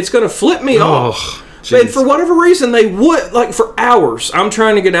 and it's going to flip me off. And for whatever reason, they would, like, for hours, I'm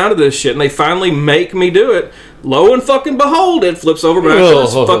trying to get out of this shit, and they finally make me do it. Lo and fucking behold, it flips over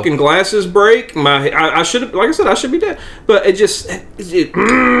backwards. Fucking glasses break. I should have, like I said, I should be dead. But I hate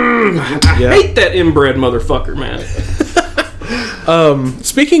that inbred motherfucker, man.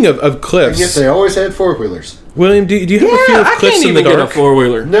 Speaking of cliffs, yes, they always had four-wheelers. William, do you have a fear of cliffs in the dark? I can't even get a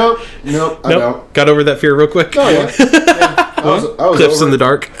four-wheeler. No, I don't. Got over that fear real quick. Oh yeah, I was cliffs in the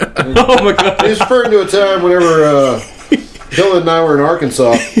dark. Oh my god! He's referring to a time whenever Dylan and I were in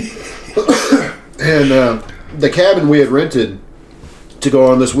Arkansas, and the cabin we had rented to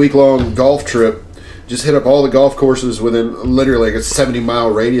go on this week-long golf trip just hit up all the golf courses within literally like a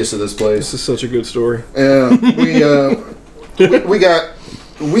 70-mile radius of this place. This is such a good story.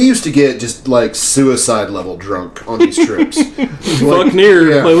 We used to get just like suicide level drunk on these trips. Fuck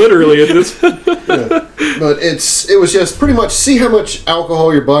near, literally at this. Yeah. But it was just pretty much see how much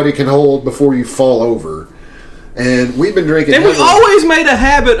alcohol your body can hold before you fall over. And we've been drinking. And we always made a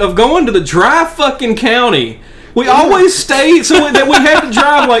habit of going to the dry fucking county. We always stayed so that we had to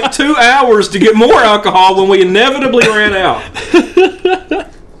drive like 2 hours to get more alcohol when we inevitably ran out.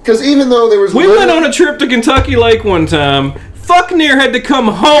 Because even though there was... We went on a trip to Kentucky Lake one time. Fuck near had to come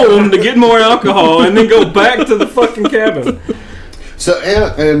home to get more alcohol and then go back to the fucking cabin. So,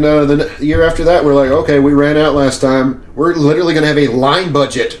 and the year after that, we're like, okay, we ran out last time. We're literally going to have a line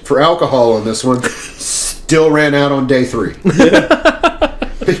budget for alcohol on this one. Still ran out on day 3. Yeah.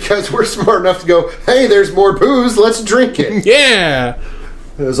 Because we're smart enough to go, hey, there's more booze, let's drink it. Yeah.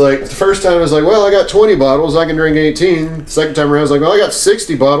 It was like, the first time I was like, well, I got 20 bottles, I can drink 18. The second time around, I was like, well, I got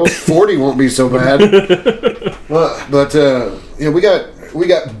 60 bottles, 40 won't be so bad. We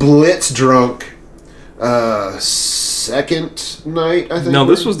got blitz drunk second night, I think. No,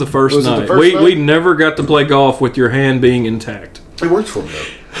 this was the first night. We never got to play golf with your hand being intact. It worked for me, though.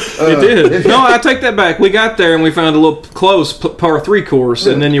 It did. No, I take that back. We got there and we found a little close par 3 course,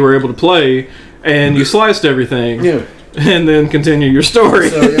 and then you were able to play, and you sliced everything. Yeah. And then continue your story.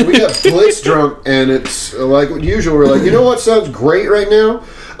 So we got blitz drunk, and it's like usual. We're like, you know what sounds great right now?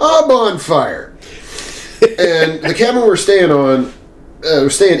 A bonfire. And the cabin we're staying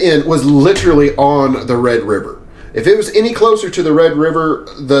in was literally on the Red River. If it was any closer to the Red River,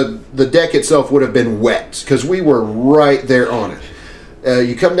 the deck itself would have been wet because we were right there on it.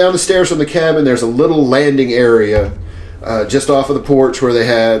 You come down the stairs from the cabin, there's a little landing area just off of the porch where they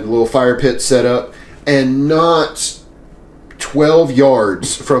had a little fire pit set up, and not 12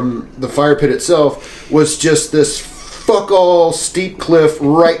 yards from the fire pit itself was just this fuck all steep cliff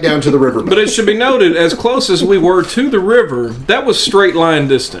right down to the river. But it should be noted, as close as we were to the river, that was straight line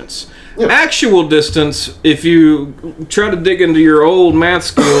distance. Yeah. Actual distance, if you try to dig into your old math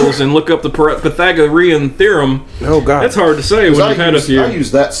skills and look up the Pythagorean theorem, that's hard to say when you've had a few. I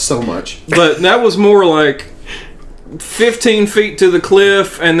use that so much. But that was more like 15 feet to the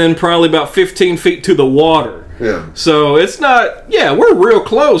cliff and then probably about 15 feet to the water. Yeah. So it's not, we're real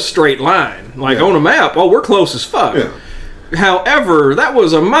close straight line. Like on a map, we're close as fuck. Yeah. However, that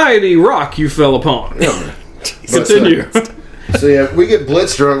was a mighty rock you fell upon. Yeah. Continue. So yeah, we get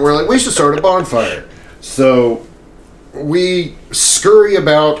blitz drunk. We're like, we should start a bonfire. So we scurry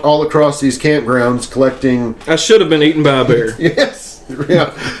about all across these campgrounds collecting... I should have been eaten by a bear. Yes.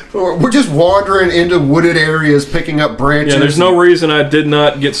 Yeah. We're just wandering into wooded areas, picking up branches. Yeah, there's no reason I did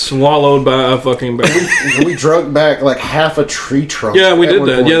not get swallowed by a fucking bear. We drug back like half a tree trunk. Yeah, we did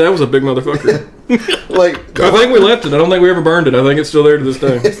that. Point. Yeah, that was a big motherfucker. Like, I think we left it. I don't think we ever burned it. I think it's still there to this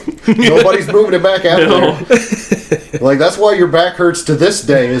day. Nobody's moving it back out there. Like, that's why your back hurts to this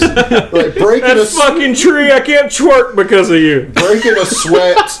day. Is like breaking that fucking tree. I can't twerk because of you. Breaking a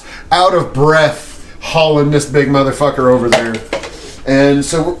sweat, out of breath, hauling this big motherfucker over there. And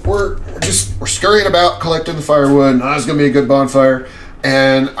so we're scurrying about collecting the firewood. And it's gonna be a good bonfire.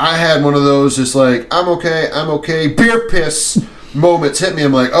 And I had one of those just like, I'm okay, beer piss moments hit me.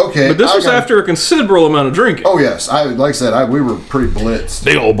 I'm like, okay. But this was after a considerable amount of drinking. Oh yes, like I said, we were pretty blitzed.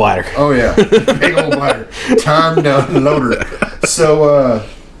 Big old bladder. Oh yeah, big old bladder. Timed loader. So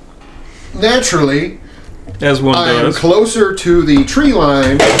naturally, as one I does, am closer to the tree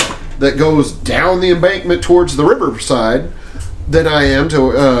line that goes down the embankment towards the riverside than I am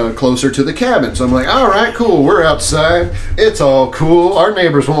to closer to the cabin. So I'm like, all right, cool. We're outside. It's all cool. Our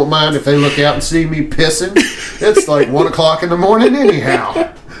neighbors won't mind if they look out and see me pissing. It's like 1 o'clock in the morning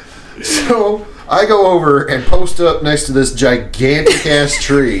anyhow. So I go over and post up next to this gigantic ass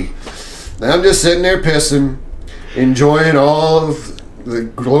tree. And I'm just sitting there pissing, enjoying all of the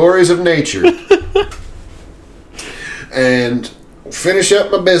glories of nature. And finish up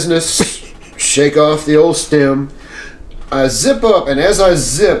my business, shake off the old stem. I zip up, and as I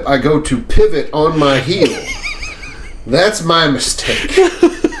zip, I go to pivot on my heel. That's my mistake.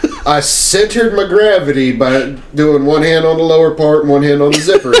 I centered my gravity by doing one hand on the lower part and one hand on the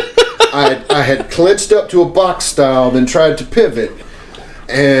zipper. I had clenched up to a box style, then tried to pivot.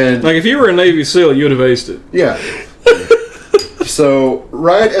 And like if you were a Navy SEAL, you would have aced it. Yeah. So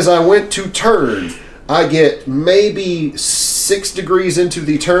right as I went to turn, I get maybe 6 degrees into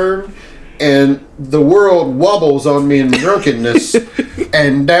the turn, and the world wobbles on me in drunkenness,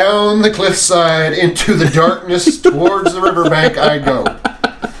 and down the cliffside into the darkness towards the riverbank I go.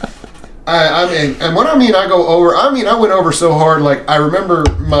 I mean, and what I mean I go over, I mean I went over so hard, like I remember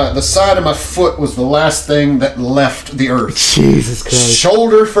the side of my foot was the last thing that left the earth. Jesus Christ.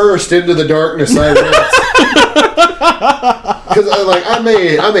 Shoulder first into the darkness I went. Because I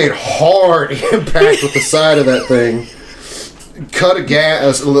made hard impact with the side of that thing. Cut a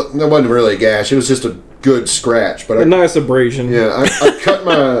gash. It wasn't really a gash. It was just a good scratch. But a nice abrasion. Yeah, I cut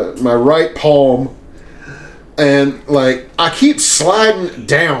my right palm, and like I keep sliding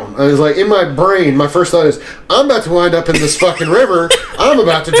down. I was like, in my brain, my first thought is, I'm about to wind up in this fucking river. I'm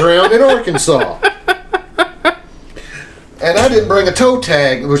about to drown in Arkansas. And I didn't bring a toe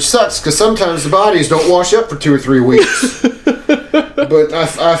tag, which sucks because sometimes the bodies don't wash up for 2 or 3 weeks. But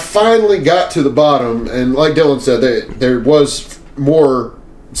I finally got to the bottom, and like Dylan said, there was more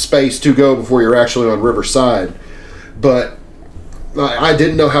space to go before you're actually on Riverside. But I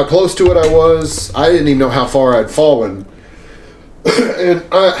didn't know how close to it I was. I didn't even know how far I'd fallen. And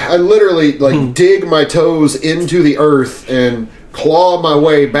I literally dig my toes into the earth and claw my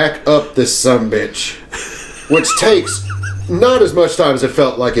way back up this sumbitch, which takes not as much time as it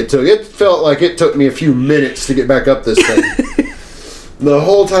felt like it took. It felt like it took me a few minutes to get back up this thing. The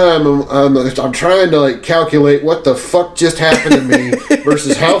whole time I'm trying to calculate what the fuck just happened to me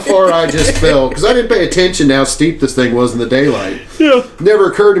versus how far I just fell, because I didn't pay attention to how steep this thing was in the daylight. Yeah.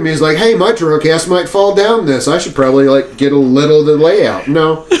 Never occurred to me, it's like, hey, my drunk ass might fall down this. I should probably get a little of the layout.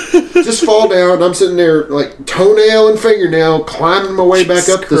 No, just fall down. I'm sitting there toenail and fingernail climbing my way back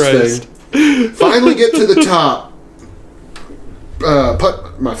up this thing. Finally get to the top.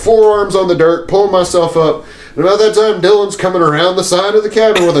 Put my forearms on the dirt, pull myself up. And about that time, Dylan's coming around the side of the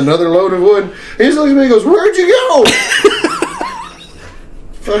cabin with another load of wood. And he just looks at me and goes, "Where'd you go?"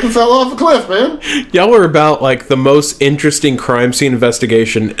 Fucking fell off a cliff, man. Y'all were about the most interesting crime scene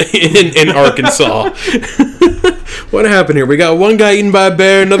investigation in Arkansas. What happened here? We got one guy eaten by a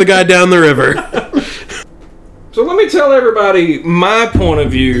bear, another guy down the river. So let me tell everybody my point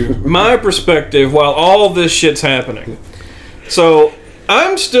of view, my perspective while all this shit's happening. So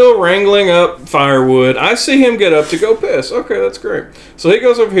I'm still wrangling up firewood. I see him get up to go piss. Okay, that's great. So he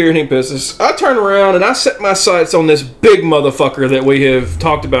goes over here and he pisses. I turn around and I set my sights on this big motherfucker that we have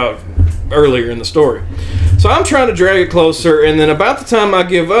talked about earlier in the story. So I'm trying to drag it closer, and then about the time I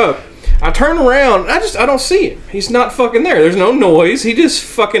give up, I turn around and I don't see him. He's not fucking there. There's no noise. He just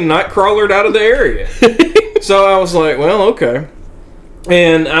fucking nightcrawlered out of the area. So I was like, well, okay.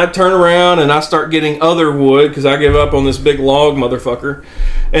 And I turn around and I start getting other wood because I give up on this big log motherfucker.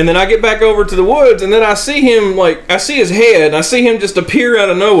 And then I get back over to the woods and then I see him, like, I see his head and I see him just appear out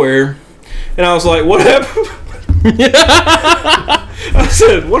of nowhere. And I was like, what happened? I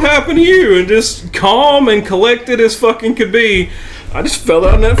said, what happened to you? And just calm and collected as fucking could be, I just fell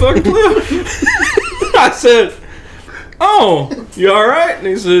down that fucking cliff. I said, oh, you alright? And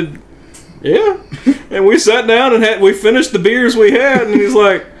he said, yeah. And we sat down and we finished the beers we had, and he's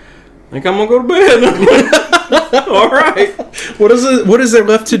like, I think I'm gonna go to bed. All right. What is there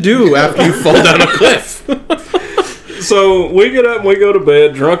left to do after you fall down a cliff? So we get up and we go to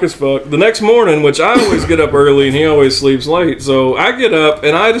bed, drunk as fuck. The next morning, which I always get up early and he always sleeps late, so I get up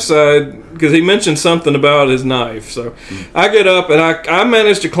and I decide, because he mentioned something about his knife, so I get up and I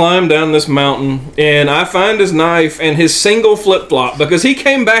managed to climb down this mountain and I find his knife and his single flip-flop, because he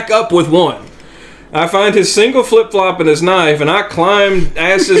came back up with one. I find his single flip-flop and his knife, and I climbed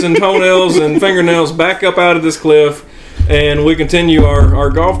asses and toenails and fingernails back up out of this cliff, and we continue our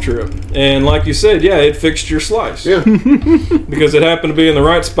golf trip. And like you said, yeah, it fixed your slice. Yeah. Because it happened to be in the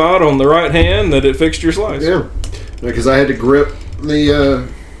right spot on the right hand that it fixed your slice. Yeah. Because I had to grip the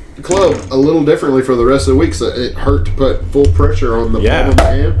club a little differently for the rest of the week, so it hurt to put full pressure on the palm of my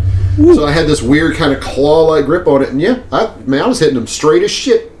hand. Woo. So I had this weird kind of claw-like grip on it, and I was hitting them straight as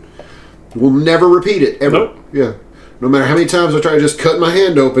shit. We'll never repeat it, ever. Nope. Yeah. No matter how many times I try to just cut my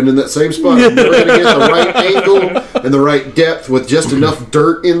hand open in that same spot, I'm never going to get the right angle and the right depth with just enough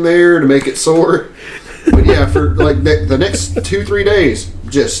dirt in there to make it sore. But yeah, for like the next 2-3 days,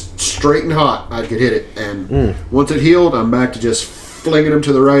 just straight and hot, I could hit it. And once it healed, I'm back to just flinging them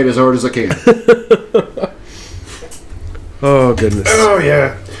to the right as hard as I can. Oh, goodness. Oh,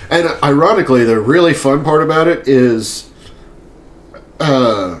 yeah. And ironically, the really fun part about it is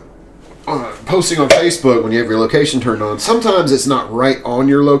posting on Facebook when you have your location turned on. Sometimes it's not right on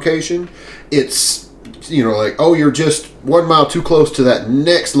your location. It's, like, oh, you're just 1 mile too close to that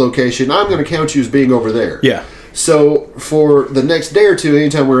next location. I'm going to count you as being over there. Yeah. So for the next day or two,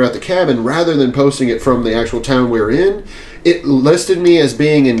 anytime we were at the cabin, rather than posting it from the actual town we were in, it listed me as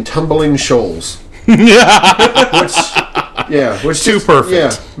being in Tumbling Shoals. which too perfect.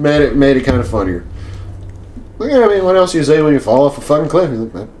 Yeah, made it kind of funnier. Yeah, I mean, what else do you say when you fall off a fucking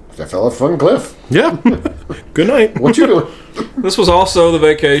cliff? I fell off a fucking cliff. Yeah. Good night. What you doing? This was also the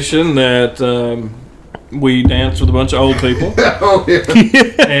vacation that we danced with a bunch of old people. Oh, yeah.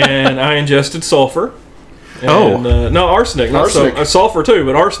 And I ingested sulfur. And, no, arsenic. Not arsenic. Sulfur too,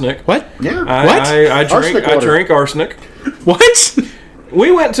 but arsenic. What? Yeah. I drink arsenic. What? We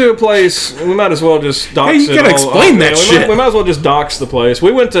went to a place. We might as well just dox you gotta explain that shit. We might as well just dox the place.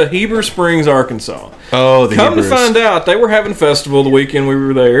 We went to Heber Springs, Arkansas. Oh, the Come Hebers. to find out, they were having a festival the weekend we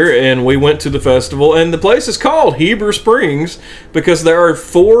were there, and we went to the festival. And the place is called Heber Springs because there are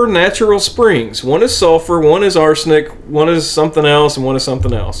 4 natural springs. One is sulfur, one is arsenic, one is something else, and one is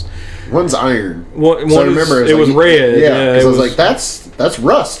something else. One's iron. I remember it was red. Yeah, because I was like, that's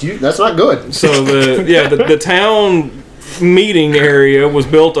rust. That's not good. So the town meeting area was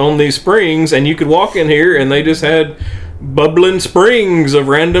built on these springs, and you could walk in here and they just had bubbling springs of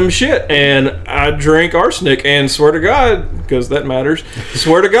random shit. And I drank arsenic, and swear to God, because that matters,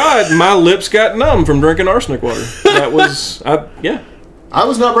 swear to God, my lips got numb from drinking arsenic water. That was I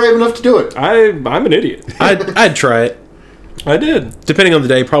was not brave enough to do it. I'm an idiot. I'd try it. I did. Depending on the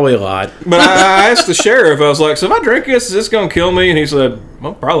day, probably a lot. But I asked the sheriff, I was like, so if I drink this, is this going to kill me? And he said,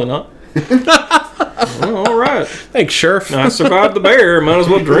 well, probably not. Well, all right. Thanks, Sheriff. I survived the bear. Might as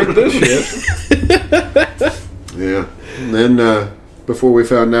well drink this shit. Yeah. And then before we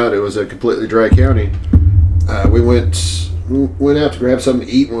found out it was a completely dry county, we went out to grab something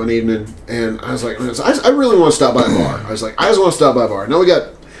to eat one evening, and I was like, I really want to stop by a bar. I just want to stop by a bar. I know we got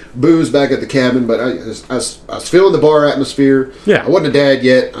booze back at the cabin, but I was feeling the bar atmosphere. Yeah. I wasn't a dad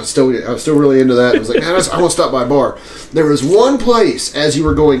yet. I was still really into that. I was like, I want to stop by a bar. There was one place as you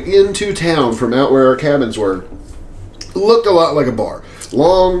were going into town from out where our cabins were. It looked a lot like a bar.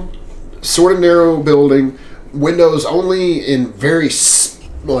 Long, sort of narrow building, windows only in very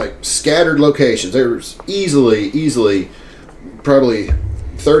scattered locations. There was easily probably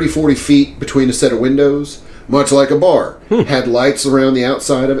 30, 40 feet between a set of windows. much like a bar. Had lights around the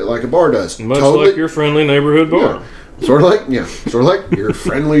outside of it like a bar does. Much like your friendly neighborhood bar. Yeah, sort of like your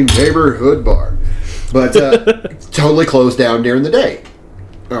friendly neighborhood bar. But totally closed down during the day.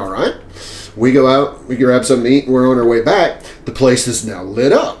 All right. We go out, we grab something to eat, and we're on our way back. The place is now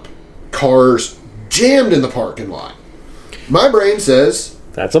lit up. Cars jammed in the parking lot. My brain says,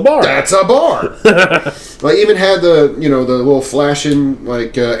 that's a bar. That's a bar. I even had the little flashing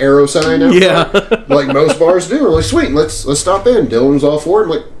arrow sign out front, like most bars do. I'm like, sweet, let's stop in. Dylan was all for it. I'm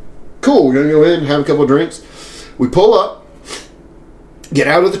like, cool, we're gonna go in and have a couple of drinks. We pull up, get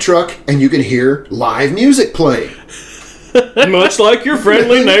out of the truck, and you can hear live music playing. Much like your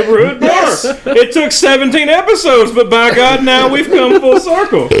friendly neighborhood bar. Yes. It took 17 episodes, but by God, now we've come full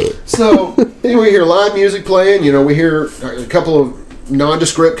circle. So we hear live music playing. We hear a couple of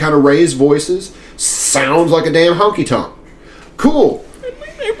nondescript kind of raised voices. Sounds like a damn honky tonk. Cool. Friendly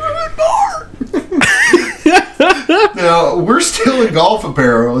neighborhood bar. Now, we're still in golf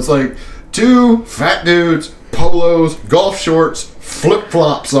apparel. It's like two fat dudes, polos, golf shorts,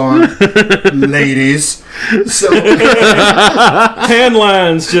 flip-flops on, ladies. So tan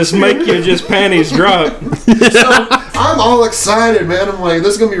lines just make you just panties drop. So I'm all excited, man. I'm like,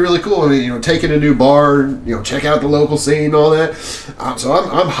 this is gonna be really cool. I mean, taking a new bar, check out the local scene and all that. So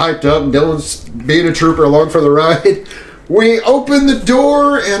I'm hyped up, and Dylan's being a trooper along for the ride. We open the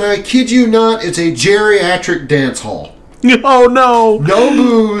door, and I kid you not, it's a geriatric dance hall. Oh no! No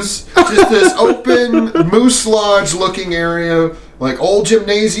booze, just this open Moose Lodge looking area, like old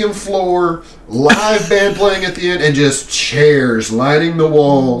gymnasium floor, live band playing at the end, and just chairs lining the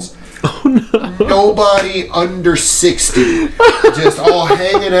walls. Oh no! Nobody under 60, just all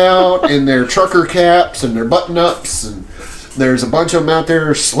hanging out in their trucker caps and their button ups, and there's a bunch of them out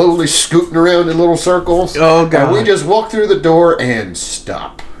there slowly scooting around in little circles. Oh God! And we just walk through the door and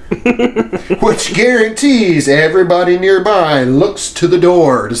stop. Which guarantees everybody nearby looks to the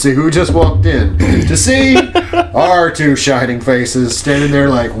door to see who just walked in. To see our two shining faces standing there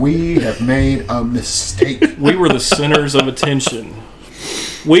like we have made a mistake. We were the centers of attention.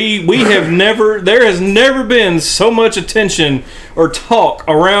 We have never, there has never been so much attention or talk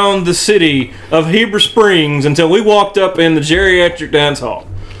around the city of Heber Springs until we walked up in the geriatric dance hall.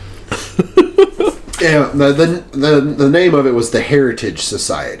 Yeah, the name of it was the Heritage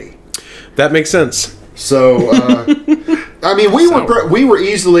Society. That makes sense. So, I mean, we were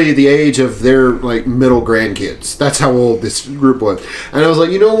easily the age of their middle grandkids. That's how old this group was. And I was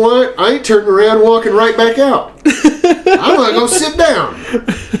like, you know what? I ain't turning around and walking right back out. I'm gonna go sit down.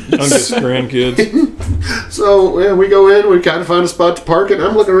 Youngest grandkids. So yeah, we go in. We kind of find a spot to park, and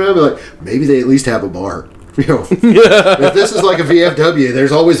I'm looking around, and like, maybe they at least have a bar. If this is like a VFW,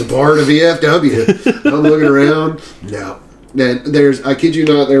 there's always a bar at a VFW. I'm looking around. No. And I kid you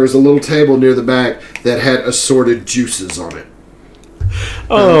not, there was a little table near the back that had assorted juices on it.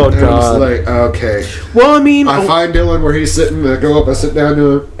 Oh, God. I was like, okay. Well, I mean... I find Dylan where he's sitting. I go up, I sit down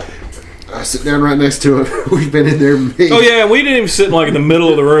to him. I sit down right next to him. We've been in there. Oh, yeah, we didn't even sit in the middle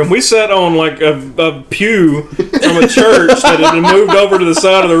of the room. We sat on a pew from a church that had been moved over to the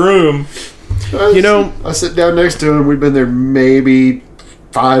side of the room. I sit down next to him. We've been there maybe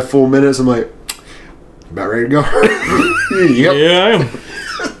 5 full minutes. I'm like, about ready to go? Yep. Yeah, I am.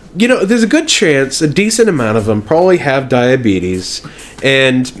 There's a good chance, a decent amount of them probably have diabetes.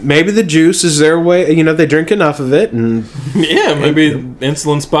 And maybe the juice is their way, they drink enough of it. And yeah, maybe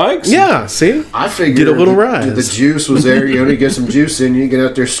insulin spikes. Yeah, see? I figured get a little rise. The juice was there. You get some juice in, you get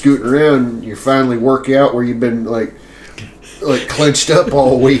out there scooting around, you finally work out where you've been clenched up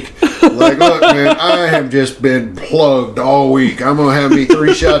all week. Look, man, I have just been plugged all week. I'm gonna have me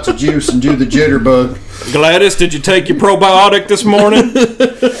 3 shots of juice and do the jitterbug. Gladys, did you take your probiotic this morning?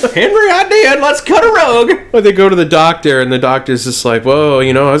 Henry, I did. Let's cut a rug. Or they go to the doctor, and the doctor's just like, "Whoa,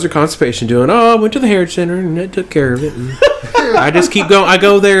 how's your constipation doing?" "Oh, I went to the Heritage Center, and it took care of it. And I just keep going. I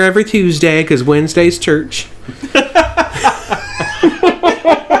go there every Tuesday because Wednesday's church."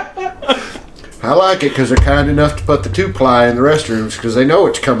 I like it because they're kind enough to put the 2-ply in the restrooms because they know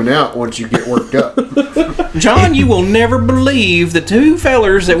it's coming out once you get worked up. John, you will never believe the 2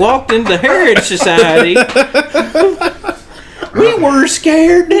 fellers that walked into the Heritage Society. We were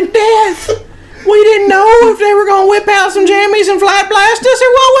scared to death. We didn't know if they were going to whip out some jammies and flat blast us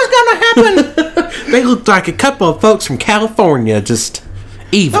or what was going to happen. They looked like a couple of folks from California, just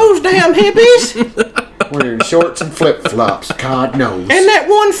evil. Those damn hippies. Wearing shorts and flip-flops, God knows. And that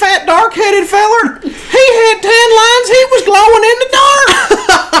one fat, dark-headed feller, he had tan lines. He was glowing in the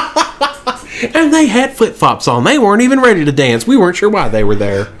dark. And they had flip-flops on. They weren't even ready to dance. We weren't sure why they were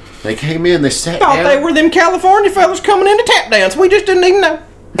there. They came in, they sat Thought down. they were them California fellas coming in to tap dance. We just didn't even know.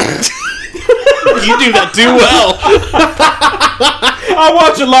 You do that too well. I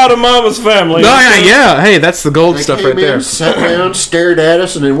watch a lot of Mama's Family. No, yeah. Hey, that's the gold stuff right there. Sat down, stared at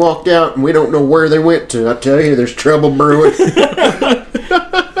us, and then walked out, and we don't know where they went to. I tell you, there's trouble brewing.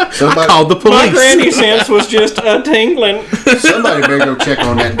 I called the police. My granny's sense was just a tingling. Somebody better go check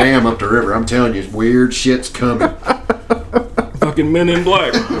on that dam up the river. I'm telling you, weird shit's coming. Fucking Men in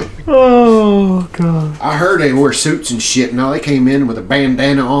Black. Oh, God. I heard they wore suits and shit, and all they came in with a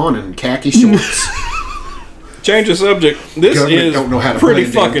bandana on and khaki shorts. Change the subject. This Government is don't know how to pretty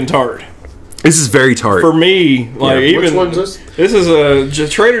blend fucking tart. This is very tart. For me, like even Which one's this? This is a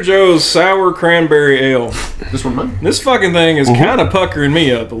Trader Joe's sour cranberry ale. This one mine? This fucking thing is kind of puckering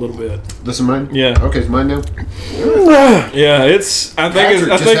me up a little bit. This is mine? Yeah. Okay, it's mine now. Yeah, it's. I think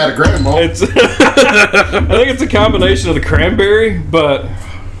Patrick it's. just had a grandma. It's. I think it's a combination of the cranberry, but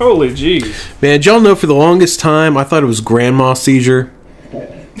holy jeez, Man, did y'all know for the longest time I thought it was grandma seizure?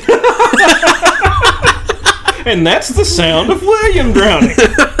 and that's the sound of William drowning.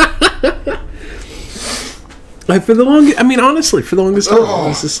 Like for the longest, I mean, honestly, for the longest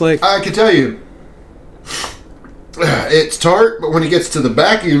time, it's just like I can tell you, it's tart, but when it gets to the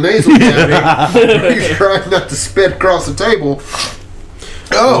back of your nasal cavity, you're trying not to spit across the table.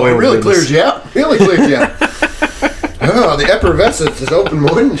 Oh, it really clears you out. Really clears you out. Oh, the effervescence is open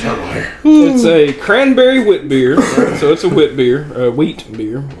my wind tunnel here. It's a cranberry wit beer, so it's a wit beer, wheat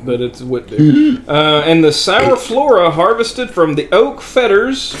beer, but it's a wit beer. And the sour flora harvested from the oak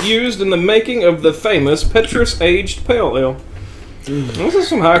fetters used in the making of the famous Petrus aged pale ale. This is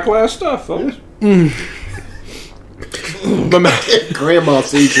some high class stuff, folks. Grandma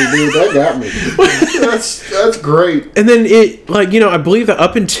seizure, dude, that got me. That's great. And then it, like, you know, I believe that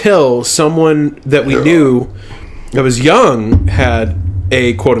up until someone that we knew that was young had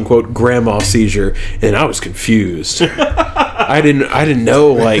a quote unquote grandma seizure, and I was confused. I didn't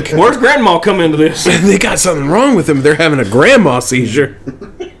know, like, where's grandma come into this? They got something wrong with them. They're having a grandma seizure.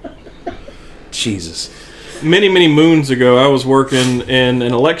 Jesus. Many moons ago, I was working in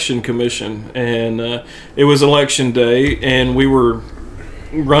an election commission, and it was election day, and we were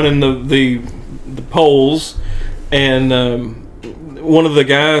running the polls, and one of the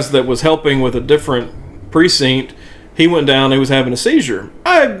guys that was helping with a different precinct, he went down. He was having a seizure.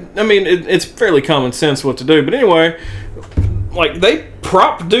 I mean, it's fairly common sense what to do, but anyway, like they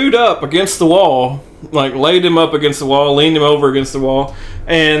propped dude up against the wall, like laid him up against the wall, leaned him over against the wall,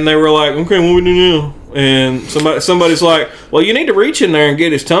 and they were like, "Okay, what we do now?" And somebody's like, "Well, you need to reach in there and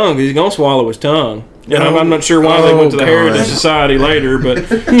get his tongue because he's gonna swallow his tongue." And I'm not sure why they went to the Heritage Society later, but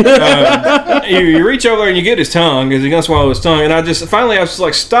you reach over there and you get his tongue because he's gonna swallow his tongue. And I was just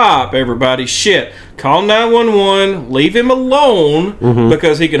like, "Stop, everybody! Shit! Call 911. Leave him alone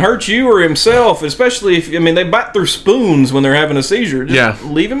because he can hurt you or himself. Especially if they bite through spoons when they're having a seizure. Just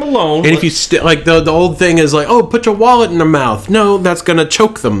leave him alone." And if you like the old thing is like, "Oh, put your wallet in their mouth." No, that's gonna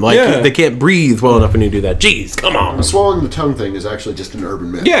choke them. Like they can't breathe well enough when you do that. Jeez, come on. The swallowing the tongue thing is actually just an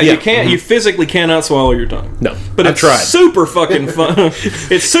urban myth. Yeah, you can't. You physically cannot swallow your tongue. No, but it's tried. Super fucking fun.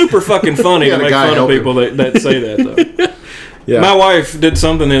 It's super fucking funny to make fun of people that say that though. Yeah. My wife did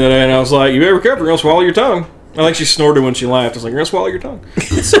something the other day, and I was like, "You ever careful? You're gonna swallow your tongue." I think she snorted when she laughed. I was like, "You're gonna swallow your tongue."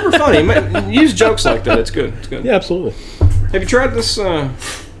 It's super funny. Use jokes like that. It's good. It's good. Yeah, absolutely. Have you tried this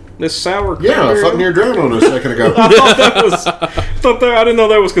this sour? Yeah, I fucking near drowned on a second ago. I thought I didn't know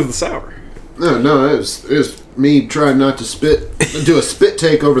that was because of the sour. No, it was me trying not to do a spit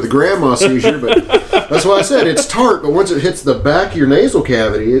take over the grandma seizure, but that's why I said it's tart. But once it hits the back of your nasal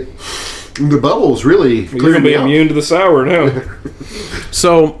cavity, the bubbles really. You're gonna be immune to the sour now.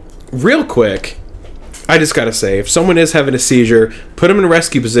 So, real quick, I just gotta say, if someone is having a seizure, put them in a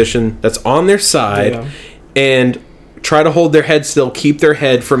rescue position that's on their side, and try to hold their head still. Keep their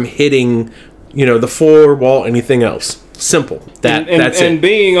head from hitting, the floor, wall, anything else. Simple. That's it. And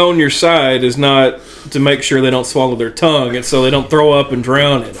being on your side is not to make sure they don't swallow their tongue. It's so they don't throw up and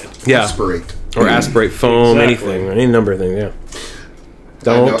drown in it. Yeah. Aspirate. Or aspirate foam, anything. Any number of things, yeah.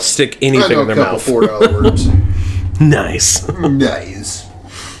 Don't stick anything in their mouth. I know a couple $4 words. Nice. Nice.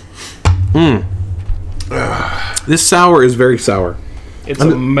 This sour is very sour. It's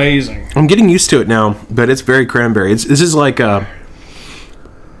amazing. I'm getting used to it now, but it's very cranberry. This is like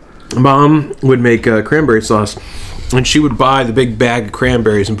Mom would make cranberry sauce, and she would buy the big bag of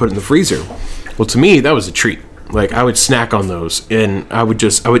cranberries and put it in the freezer. Well, to me, that was a treat. Like, I would snack on those, and I would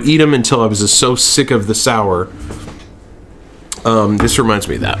eat them until I was just so sick of the sour. This reminds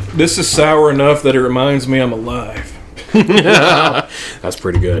me of that. This is sour enough that it reminds me I'm alive. That's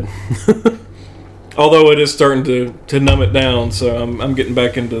pretty good. Although it is starting to numb it down, so I'm getting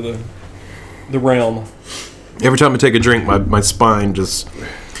back into the realm. Every time I take a drink, my spine just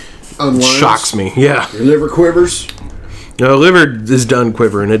shocks me. Yeah. Your liver quivers. No, liver is done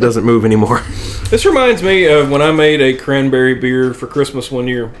quivering. It doesn't move anymore. This reminds me of when I made a cranberry beer for Christmas one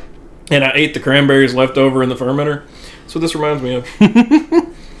year, and I ate the cranberries left over in the fermenter. That's what this reminds me of.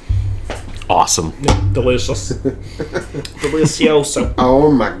 Awesome. Yeah, delicious. Delicioso.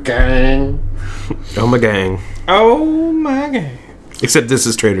 Oh my gang. Oh my gang. Oh my gang. Except this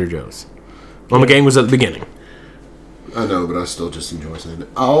is Trader Joe's. Oh my gang was at the beginning. I know, but I still just enjoy saying it.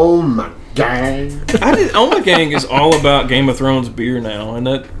 Oh my gang. Oh my gang is all about Game of Thrones beer now, and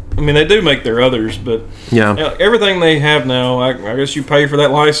that. I mean, they do make their others, but yeah, everything they have now, I guess you pay for that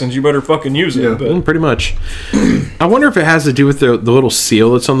license, you better fucking use it. Yeah. But. Pretty much. I wonder if it has to do with the little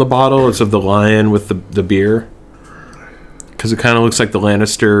seal that's on the bottle. It's of the lion with the beer. Because it kind of looks like the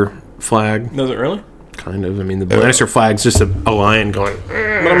Lannister flag. Does it really? Kind of. I mean, the Lannister flag's just a lion going...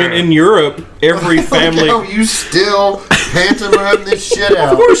 But I mean, in Europe, every family... Oh, you still pantomime this shit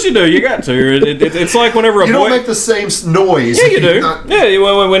out. Of course you do. You got to. It's like whenever you don't make the same noise. Yeah, you do.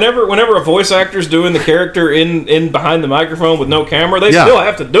 Yeah, whenever a voice actor's doing the character in behind the microphone with no camera, they still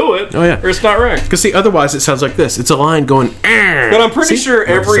have to do it. Oh, yeah. Or it's not right. Because, see, otherwise it sounds like this. It's a lion going... But I'm pretty sure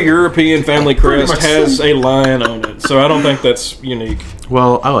every European family crest has a lion on it, so I don't think that's unique.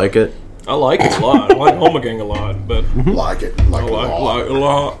 Well, I like it. I like it a lot. I like Homagang a lot, but... Like it. Like it a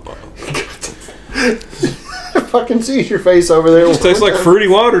lot. I fucking see your face over there. It tastes like fruity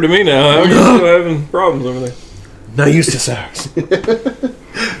water to me now. I'm still having problems over there. Not used to sours.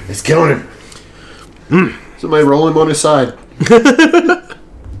 It's killing him. Somebody roll him on his side.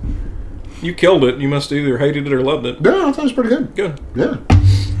 You killed it. You must either hated it or loved it. No, I thought it was pretty good. Good. Yeah.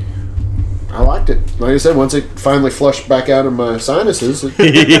 I liked it. Like I said, once it finally flushed back out of my sinuses, you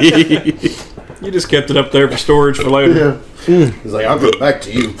just kept it up there for storage for later. Yeah. He's like, I'll go back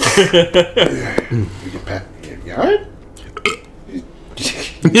to you. You all right?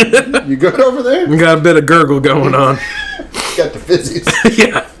 You good over there? We got a bit of gurgle going on. Got the fizzies.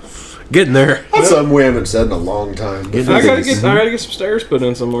 Yeah. Getting there. That's something we haven't said in a long time. I gotta get some stairs put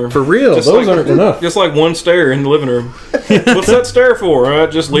in somewhere. For real, those aren't enough. Just like one stair in the living room. What's that stair for?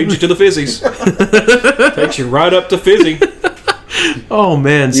 It just leads you to the fizzies. Takes you right up to fizzy. Oh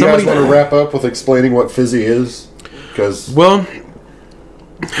man! You guys want to wrap up with explaining what fizzy is? Because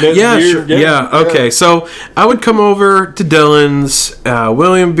yeah. Okay, so I would come over to Dylan's.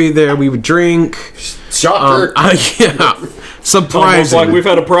 William would be there. We would drink. Shocker. Surprising. Almost like we've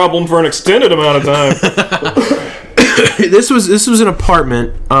had a problem for an extended amount of time. This was an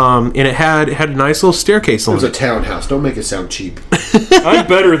apartment, and it had a nice little staircase on it. It was a townhouse. Don't make it sound cheap. I'm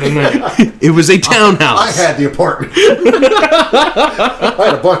better than that. It was a townhouse. I had the apartment. I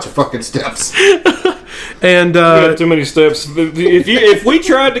had a bunch of fucking steps. And you had too many steps. If we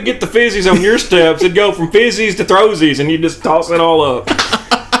tried to get the fizzies on your steps, it'd go from fizzies to throwsies, and you just toss it all up.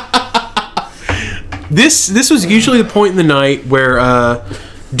 This was usually the point in the night where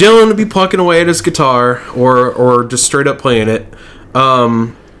Dylan would be plucking away at his guitar or just straight up playing it.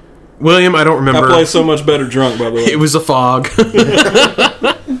 William, I don't remember. I play so much better drunk, by the way. It was a fog.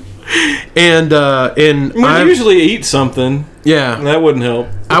 and we usually eat something. Yeah. That wouldn't help.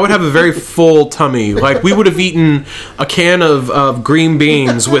 I would have a very full tummy. Like, we would have eaten a can of green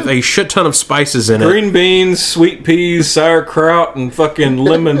beans with a shit ton of spices in it. Green beans, sweet peas, sauerkraut, and fucking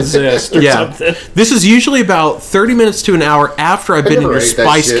lemon zest or something. This is usually about 30 minutes to an hour after I've been in your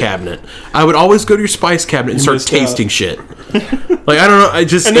spice cabinet. I would always go to your spice cabinet and start tasting shit. Like, I don't know, and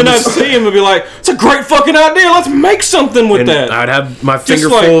then I'd see him and be like, it's a great fucking idea, let's make something with that. I'd have my finger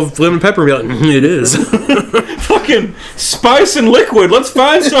full of lemon pepper and be like, it is. Fucking spice and liquid, let's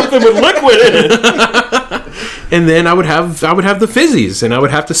find something with liquid in it. And then I would have the fizzies, and I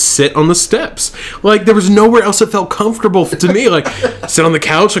would have to sit on the steps. Like, there was nowhere else that felt comfortable to me. Like, sit on the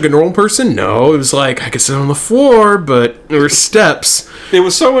couch like a normal person? No, it was like I could sit on the floor, but there were steps. It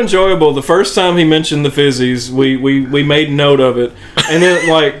was so enjoyable. The first time he mentioned the fizzies, we made note of it, and then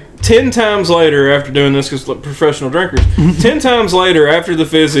like 10 times later after doing this, because professional drinkers, 10 times later after the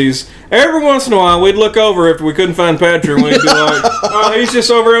fizzies, every once in a while we'd look over if we couldn't find Patrick, and we'd be like, oh, he's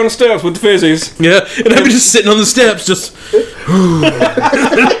just over on the steps with the fizzies. Yeah, and I'd be just sitting on the steps, just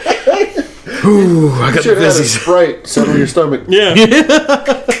I got the fizzies. Sprite settle your stomach. Yeah.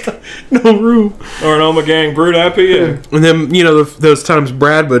 No room. Or an Omegang brewed IPA. And then, those times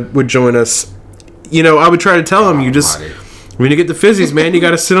Brad would join us, I would try to tell him, when you get the fizzies, man, you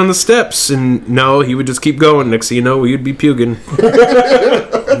got to sit on the steps. And no, he would just keep going. Next thing you know, you'd be puking.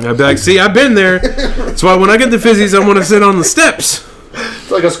 And I'd be like, see, I've been there. That's why when I get the fizzies, I want to sit on the steps.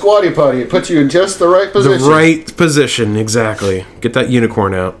 It's like a squatty potty. It puts you in just the right position. The right position, exactly. Get that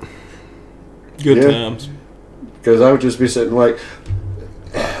unicorn out. Good times. Because I would just be sitting like,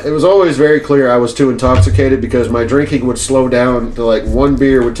 it was always very clear I was too intoxicated because my drinking would slow down to like one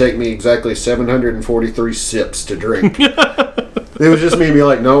beer would take me exactly 743 sips to drink. It was just me being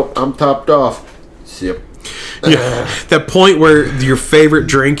like, no, I'm topped off. Sip. Yeah, that point where your favorite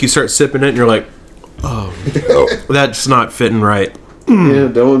drink, you start sipping it and you're like, oh, that's not fitting right. Yeah,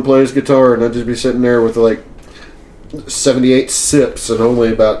 Dylan plays guitar and I'd just be sitting there with like 78 sips and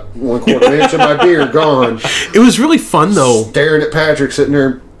only about 1/4 inch of my beer gone. It was really fun though. Staring at Patrick sitting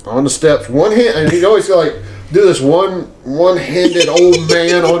there on the steps, one hand, and he'd always like do this one-handed old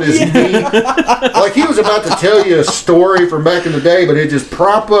man on his knee, like he was about to tell you a story from back in the day, but he'd just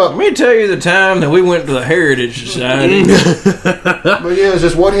prop up. Let me tell you the time that we went to the Heritage Society. But yeah, it's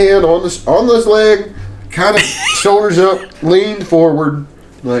just one hand on this leg, kind of shoulders up, leaned forward,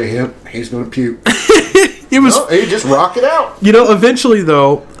 like he's gonna puke. It was. No, he just rock it out. You know, eventually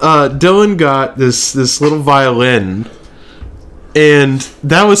though, Dylan got this little violin. And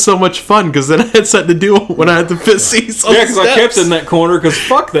that was so much fun because then I had something to do when I had to fit seats. Yeah, because I kept it in that corner because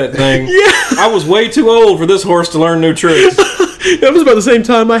fuck that thing. Yeah, I was way too old for this horse to learn new tricks. That was about the same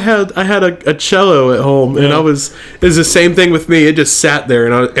time I had a cello at home, and it was the same thing with me. It just sat there,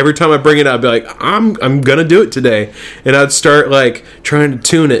 and every time I bring it up, I'd be like, I'm gonna do it today, and I'd start like trying to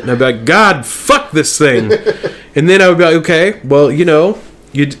tune it, and I'd be like, God, fuck this thing, and then I would be like, okay, well, you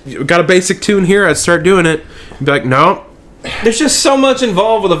got a basic tune here. I'd start doing it, and be like, no. There's just so much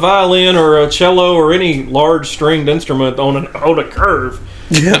involved with a violin or a cello or any large stringed instrument on a curve.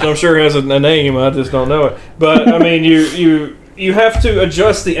 Yeah. Which I'm sure has a name. I just don't know it. But I mean, you have to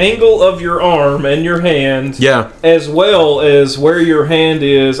adjust the angle of your arm and your hand. Yeah. As well as where your hand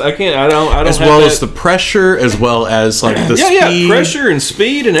is. I don't. As well as the pressure, as well as like the speed. Yeah, pressure and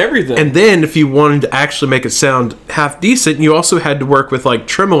speed and everything. And then if you wanted to actually make it sound half decent, you also had to work with like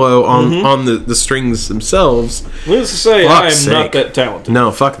tremolo on the strings themselves. Needless to say, I am not that talented.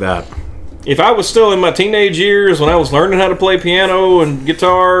 No, fuck that. If I was still in my teenage years when I was learning how to play piano and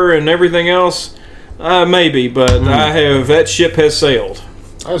guitar and everything else, maybe, but that ship has sailed.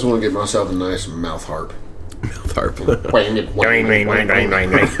 I just want to get myself a nice mouth harp. Mouth harp. I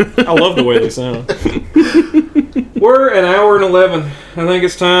love the way they sound. We're an hour and 11. I think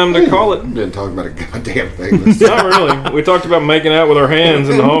it's time to call it. We didn't talk about a goddamn thing this time. Not really. We talked about making out with our hands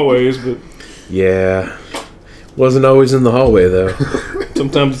in the hallways, but yeah, wasn't always in the hallway though.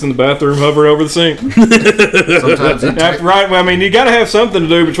 Sometimes it's in the bathroom, hovering over the sink. Sometimes I mean, you got to have something to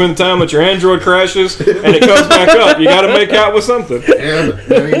do between the time that your Android crashes and it comes back up. You got to make out with something. Yeah, but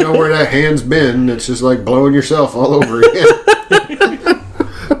now you know where that hand's been. It's just like blowing yourself all over again.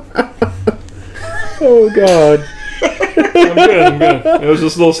 Oh God. I'm good. It was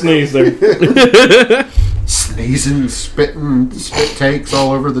just a little sneeze there. Sneezing, spitting, spit takes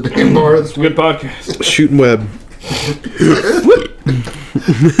all over the damn bar. It's a good podcast. Shooting web.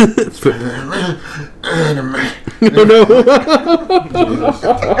 No.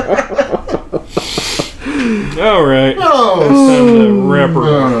 All right. Oh, it's time to wrap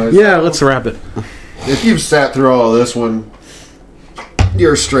her. Yeah, let's wrap it. If you've sat through all of this one,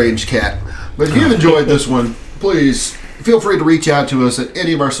 you're a strange cat. But if you've enjoyed this one, please feel free to reach out to us at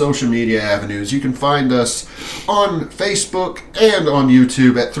any of our social media avenues. You can find us on Facebook and on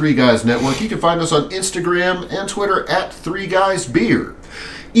YouTube at 3 Guys Network. You can find us on Instagram and Twitter at 3 Guys Beer.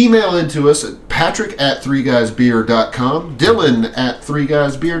 Email into us at patrick@3guysbeer.com, Dylan at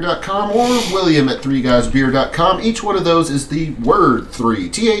 3guysbeer.com, or William at 3guysbeer.com. Each one of those is the word 3,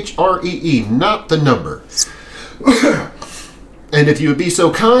 THREE, not the number. And if you would be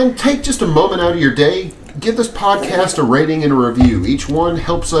so kind, take just a moment out of your day, give this podcast a rating and a review. Each one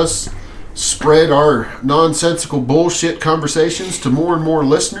helps us spread our nonsensical bullshit conversations to more and more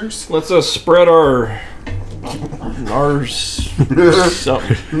listeners. Let's spread our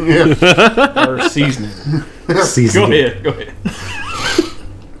something. Yeah. Our seasoning. Go ahead.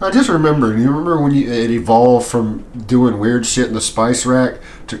 I just remember, you remember when it evolved from doing weird shit in the spice rack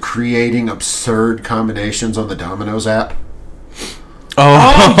to creating absurd combinations on the Domino's app?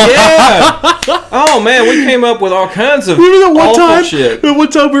 Oh yeah! Oh man, we came up with all kinds of awful shit. One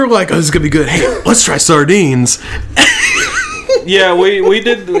time we were like, "Oh, this is gonna be good. Hey, let's try sardines." Yeah, we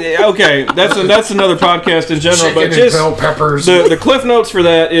did. Okay, that's another podcast in general. Chicken but just and bell peppers. The cliff notes for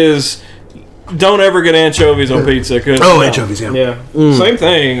that is don't ever get anchovies on pizza. Anchovies, yeah. Yeah, same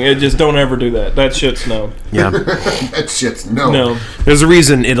thing. It just don't ever do that. That shit's no. Yeah, that shit's no. No. There's a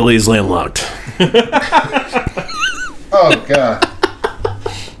reason Italy's landlocked. Oh god.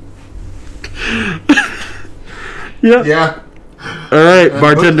 Yeah. All right,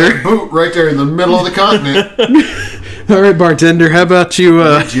 bartender. Boot right there in the middle of the continent. All right, bartender. How about you?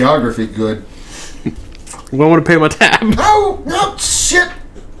 Geography good. Well, I want to pay my tab. Oh, no, shit.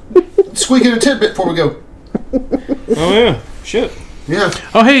 squeak in a tidbit before we go. Oh yeah, shit. Yeah.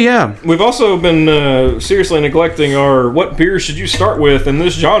 Oh hey, yeah. We've also been seriously neglecting our what beer should you start with in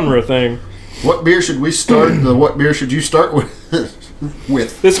this genre thing. What beer should we start? What beer should you start with?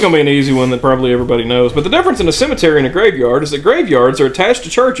 This is going to be an easy one that probably everybody knows. But the difference in a cemetery and a graveyard is that graveyards are attached to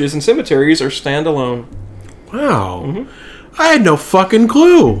churches and cemeteries are standalone. Wow. Mm-hmm. I had no fucking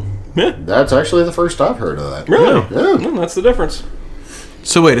clue. Yeah. That's actually the first I've heard of that. Really? Yeah. Well, that's the difference.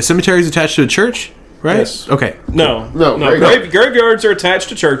 So wait, a cemetery is attached to a church? Right? Yes. Okay. No. Graveyards are attached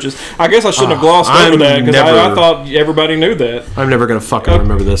to churches. I guess I shouldn't have glossed over that because I thought everybody knew that. I'm never gonna fucking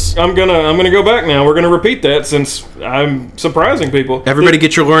remember this. I'm gonna go back now. We're gonna repeat that since I'm surprising people. Everybody,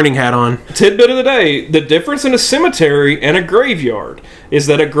 get your learning hat on. Tidbit of the day: the difference in a cemetery and a graveyard is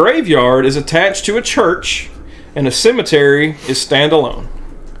that a graveyard is attached to a church, and a cemetery is standalone.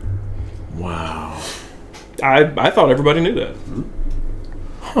 Wow. I thought everybody knew that.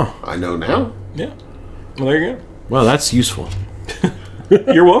 Huh. I know now. Yeah. Well, there you go. Well, that's useful.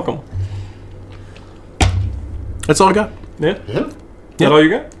 You're welcome. That's all I got. Yeah. That all you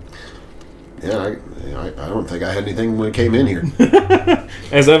got? Yeah, I don't think I had anything when I came in here.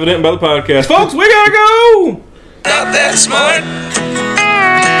 As evident by the podcast. Folks, we gotta go! Not that smart.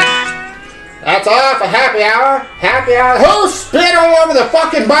 That's all for happy hour. Happy hour. Who spit all over the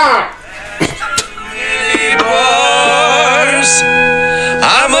fucking bar?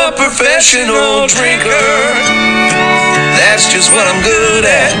 I'm a professional drinker. That's just what I'm good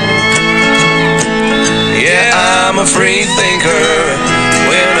at. Yeah, I'm a free thinker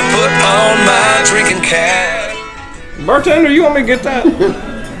when I put on my drinking cap. Bartender, you want me to get that?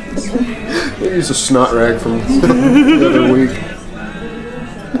 I used a snot rag from the other week.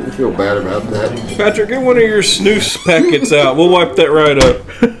 I feel bad about that. Patrick, get one of your snooze packets out. We'll wipe that right up.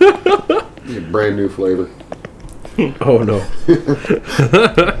 It's a brand new flavor. Oh no.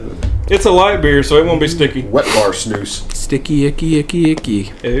 It's a light beer, so it won't be sticky. Wet bar snooze. Sticky, icky, icky,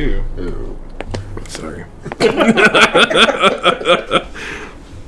 icky. Ew. Ew. Sorry.